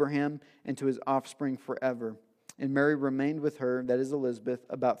 to Abraham, and to his offspring forever. And Mary remained with her, that is Elizabeth,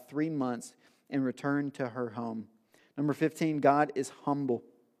 about 3 months and returned to her home. Number 15, God is humble.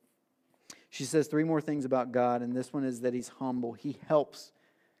 She says 3 more things about God, and this one is that He's humble. He helps.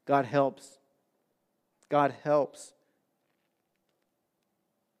 God helps. God helps.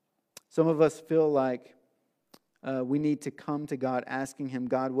 Some of us feel like we need to come to God asking Him,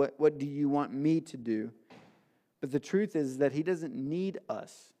 God, what do you want me to do? But the truth is that He doesn't need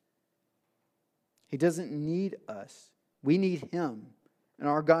us. He doesn't need us. We need Him. And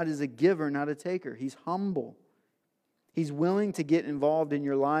our God is a giver, not a taker. He's humble. He's willing to get involved in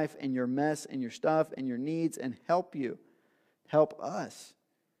your life and your mess and your stuff and your needs and help you. Help us.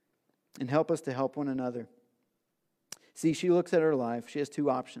 And help us to help one another. See, she looks at her life. She has 2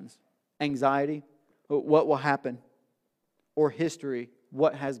 options. Anxiety, what will happen? Or history,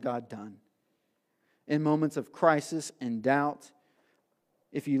 what has God done? In moments of crisis and doubt,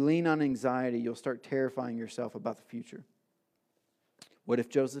 if you lean on anxiety, you'll start terrifying yourself about the future. What if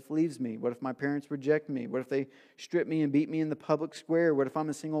Joseph leaves me? What if my parents reject me? What if they strip me and beat me in the public square? What if I'm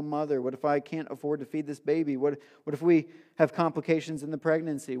a single mother? What if I can't afford to feed this baby? What if we have complications in the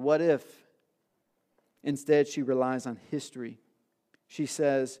pregnancy? What if? Instead, she relies on history. She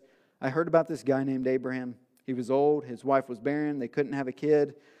says, I heard about this guy named Abraham. He was old. His wife was barren. They couldn't have a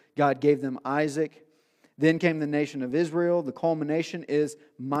kid. God gave them Isaac. Then came the nation of Israel. The culmination is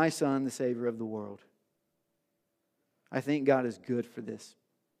my son, the Savior of the world. I think God is good for this.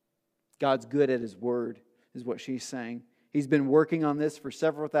 God's good at His word, is what she's saying. He's been working on this for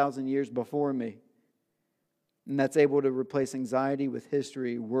several thousand years before me. And that's able to replace anxiety with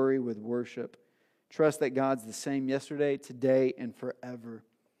history, worry with worship. Trust that God's the same yesterday, today, and forever.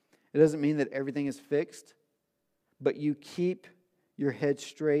 It doesn't mean that everything is fixed, but you keep your head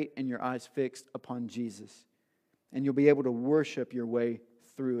straight and your eyes fixed upon Jesus. And you'll be able to worship your way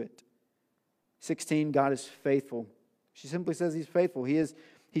through it. 16, God is faithful. She simply says He's faithful.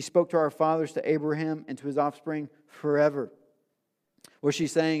 He spoke to our fathers, to Abraham, and to his offspring forever. What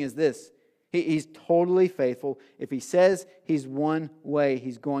she's saying is this. He's totally faithful. If He says He's one way,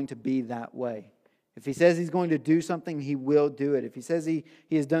 He's going to be that way. If He says He's going to do something, He will do it. If He says He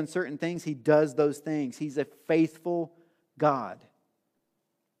has done certain things, He does those things. He's a faithful God.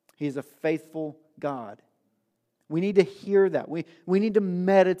 He is a faithful God. We need to hear that. We need to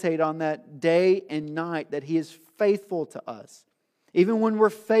meditate on that day and night, that He is faithful to us. Even when we're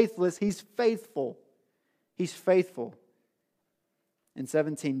faithless, He's faithful. He's faithful. And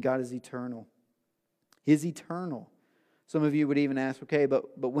 17, God is eternal. He is eternal. Some of you would even ask, okay, but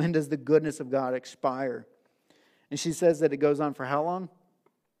when does the goodness of God expire? And she says that it goes on for how long?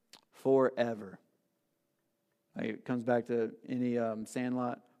 Forever. It comes back to any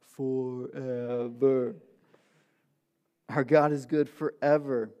Sandlot. Forever. Our God is good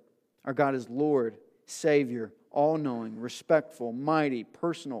forever. Our God is Lord, Savior, all-knowing, respectful, mighty,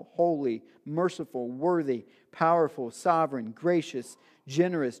 personal, holy, merciful, worthy, powerful, sovereign, gracious,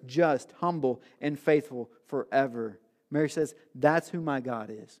 generous, just, humble, and faithful forever. Mary says, that's who my God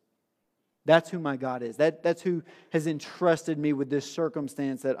is. That's who my God is. That's who has entrusted me with this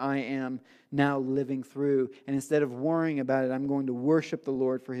circumstance that I am now living through. And instead of worrying about it, I'm going to worship the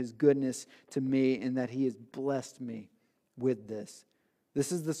Lord for His goodness to me and that He has blessed me with this.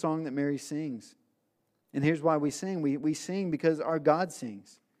 This is the song that Mary sings. And here's why we sing. We sing because our God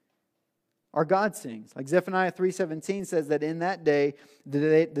sings. Our God sings. Like Zephaniah 3:17 says that in that day,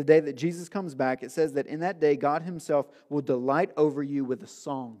 the day that Jesus comes back, it says that in that day, God Himself will delight over you with a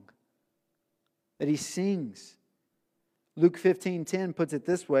song. That He sings. Luke 15:10 puts it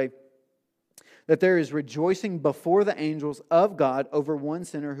this way, that there is rejoicing before the angels of God over one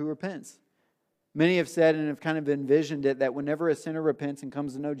sinner who repents. Many have said and have kind of envisioned it that whenever a sinner repents and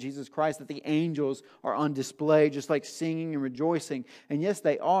comes to know Jesus Christ, that the angels are on display, just like singing and rejoicing. And yes,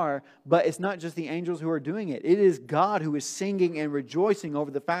 they are, but it's not just the angels who are doing it. It is God who is singing and rejoicing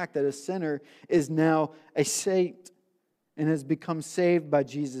over the fact that a sinner is now a saint and has become saved by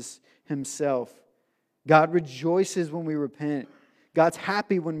Jesus Himself. God rejoices when we repent. God's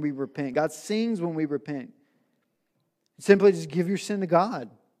happy when we repent. God sings when we repent. Simply just give your sin to God.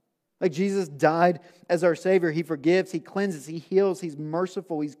 Like Jesus died as our Savior. He forgives, He cleanses, He heals, He's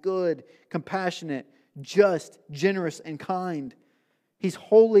merciful, He's good, compassionate, just, generous, and kind. He's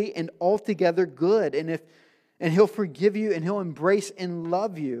holy and altogether good. And He'll forgive you and He'll embrace and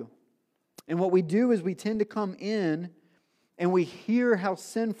love you. And what we do is we tend to come in and we hear how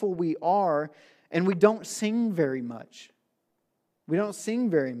sinful we are and we don't sing very much. We don't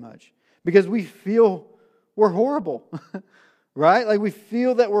sing very much because we feel we're horrible. Right? Like we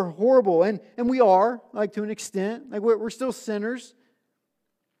feel that we're horrible. And we are, like to an extent. Like we're still sinners.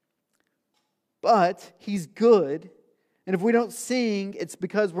 But He's good. And if we don't sing, it's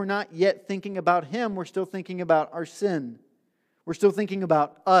because we're not yet thinking about Him. We're still thinking about our sin. We're still thinking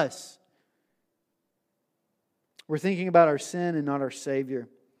about us. We're thinking about our sin and not our Savior.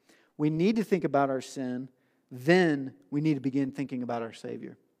 We need to think about our sin. Then we need to begin thinking about our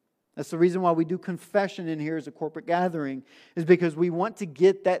Savior. That's the reason why we do confession in here as a corporate gathering, is because we want to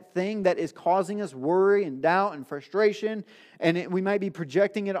get that thing that is causing us worry and doubt and frustration, and we might be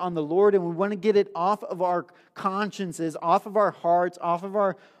projecting it on the Lord, and we want to get it off of our consciences, off of our hearts, off of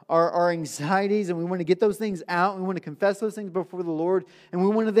our anxieties, and we want to get those things out, and we want to confess those things before the Lord, and we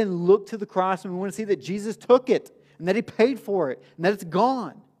want to then look to the cross, and we want to see that Jesus took it, and that He paid for it, and that it's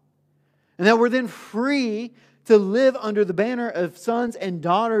gone, and that we're then free to live under the banner of sons and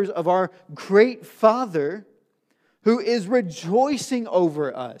daughters of our great Father who is rejoicing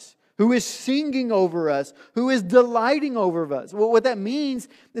over us, who is singing over us, who is delighting over us. Well, what that means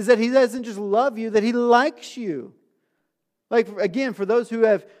is that He doesn't just love you, that He likes you. Like, again, for those who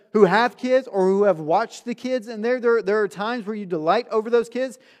have kids or who have watched the kids, and there are times where you delight over those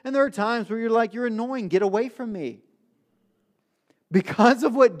kids, and there are times where you're like, you're annoying, get away from me. Because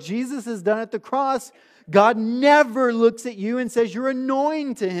of what Jesus has done at the cross, God never looks at you and says you're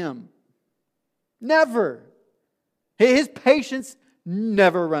annoying to Him. Never. His patience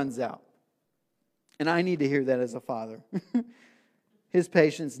never runs out. And I need to hear that as a father. His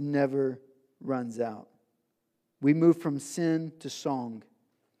patience never runs out. We move from sin to song.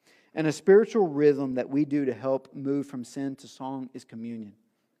 And a spiritual rhythm that we do to help move from sin to song is communion.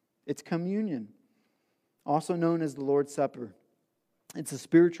 It's communion, also known as the Lord's Supper. It's a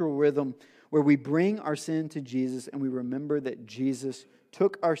spiritual rhythm where we bring our sin to Jesus and we remember that Jesus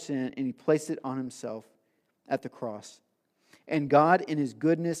took our sin and He placed it on Himself at the cross. And God, in His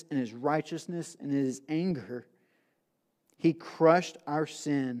goodness and His righteousness and in His anger, He crushed our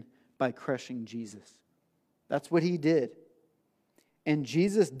sin by crushing Jesus. That's what He did. And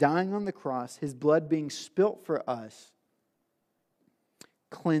Jesus dying on the cross, His blood being spilt for us,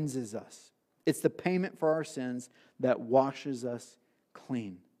 cleanses us. It's the payment for our sins that washes us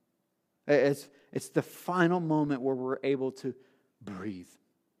clean. It's the final moment where we're able to breathe.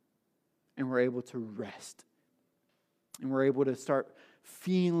 And we're able to rest. And we're able to start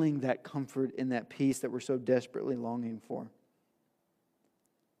feeling that comfort and that peace that we're so desperately longing for.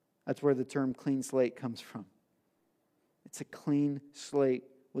 That's where the term clean slate comes from. It's a clean slate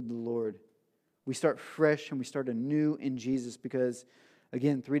with the Lord. We start fresh and we start anew in Jesus because,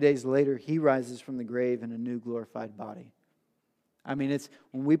 again, 3 days later, He rises from the grave in a new glorified body. I mean, it's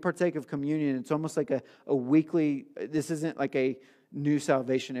when we partake of communion, it's almost like a weekly, this isn't like a new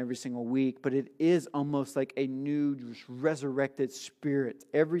salvation every single week, but it is almost like a new resurrected spirit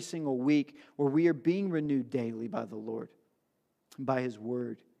every single week where we are being renewed daily by the Lord, by His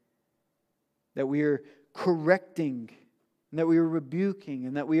Word. That we are correcting, and that we are rebuking,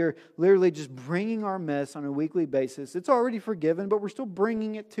 and that we are literally just bringing our mess on a weekly basis. It's already forgiven, but we're still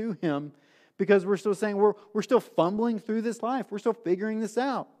bringing it to Him. Because we're still saying we're still fumbling through this life. We're still figuring this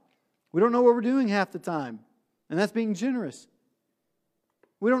out. We don't know what we're doing half the time. And that's being generous.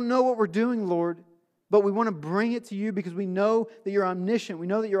 We don't know what we're doing, Lord. But we want to bring it to you because we know that you're omniscient. We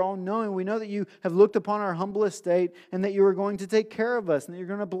know that you're all-knowing. We know that you have looked upon our humble estate and that you are going to take care of us and that you're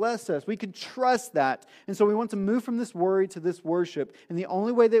going to bless us. We can trust that. And so we want to move from this worry to this worship. And the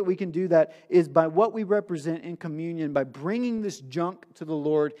only way that we can do that is by what we represent in communion, by bringing this junk to the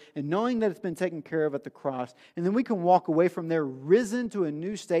Lord and knowing that it's been taken care of at the cross. And then we can walk away from there risen to a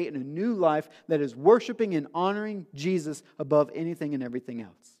new state and a new life that is worshiping and honoring Jesus above anything and everything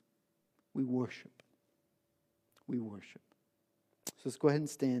else. We worship. We worship. So let's go ahead and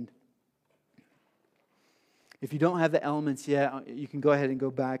stand. If you don't have the elements yet, you can go ahead and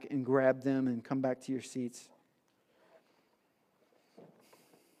go back and grab them and come back to your seats.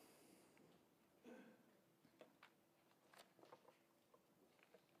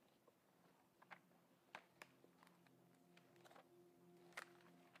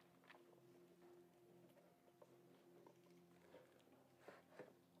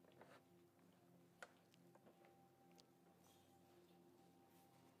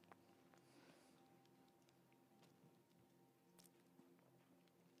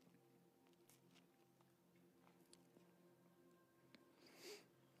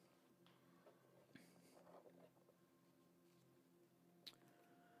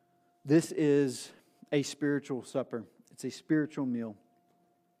 This is a spiritual supper. It's a spiritual meal.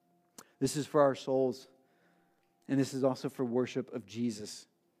 This is for our souls. And this is also for worship of Jesus.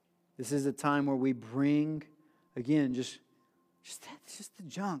 This is a time where we bring, again, just the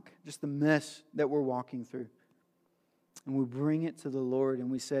junk, just the mess that we're walking through. And we bring it to the Lord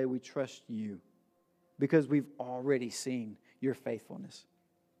and we say, we trust you. Because we've already seen your faithfulness.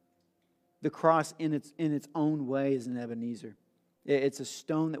 The cross in its own way is an Ebenezer. It's a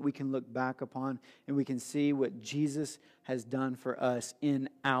stone that we can look back upon and we can see what Jesus has done for us in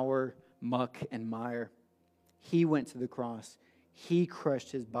our muck and mire. He went to the cross. He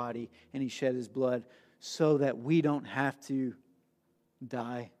crushed His body and He shed His blood so that we don't have to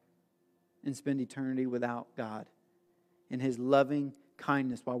die and spend eternity without God. In His loving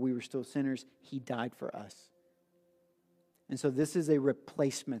kindness, while we were still sinners, He died for us. And so this is a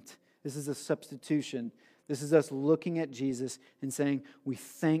replacement. This is a substitution. This is us looking at Jesus and saying, we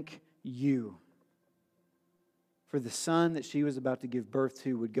thank you for the son that she was about to give birth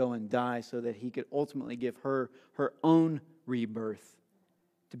to would go and die so that He could ultimately give her her own rebirth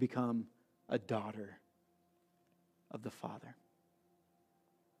to become a daughter of the Father.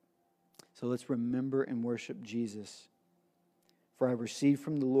 So let's remember and worship Jesus. For I received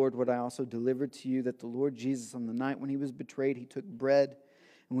from the Lord what I also delivered to you, that the Lord Jesus, on the night when He was betrayed, He took bread,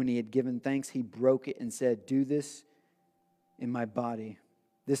 and when He had given thanks, He broke it and said, "Do this in my body.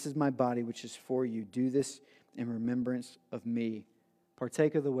 This is my body, which is for you. Do this in remembrance of me."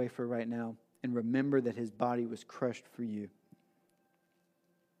 Partake of the wafer right now and remember that His body was crushed for you.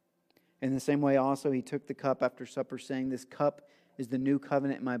 In the same way also He took the cup after supper, saying, "This cup is the new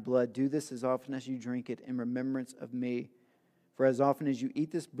covenant in my blood. Do this as often as you drink it in remembrance of me. For as often as you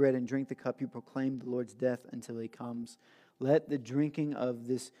eat this bread and drink the cup, you proclaim the Lord's death until He comes." Let the drinking of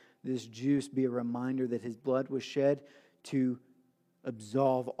this juice be a reminder that His blood was shed to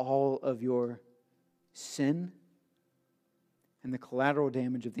absolve all of your sin and the collateral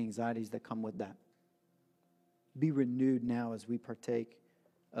damage of the anxieties that come with that. Be renewed now as we partake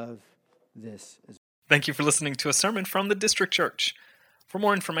of this. Thank you for listening to a sermon from the District Church. For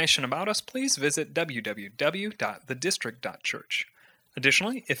more information about us, please visit www.thedistrict.church.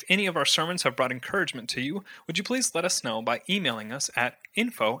 Additionally, if any of our sermons have brought encouragement to you, would you please let us know by emailing us at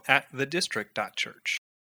info@thedistrict.church.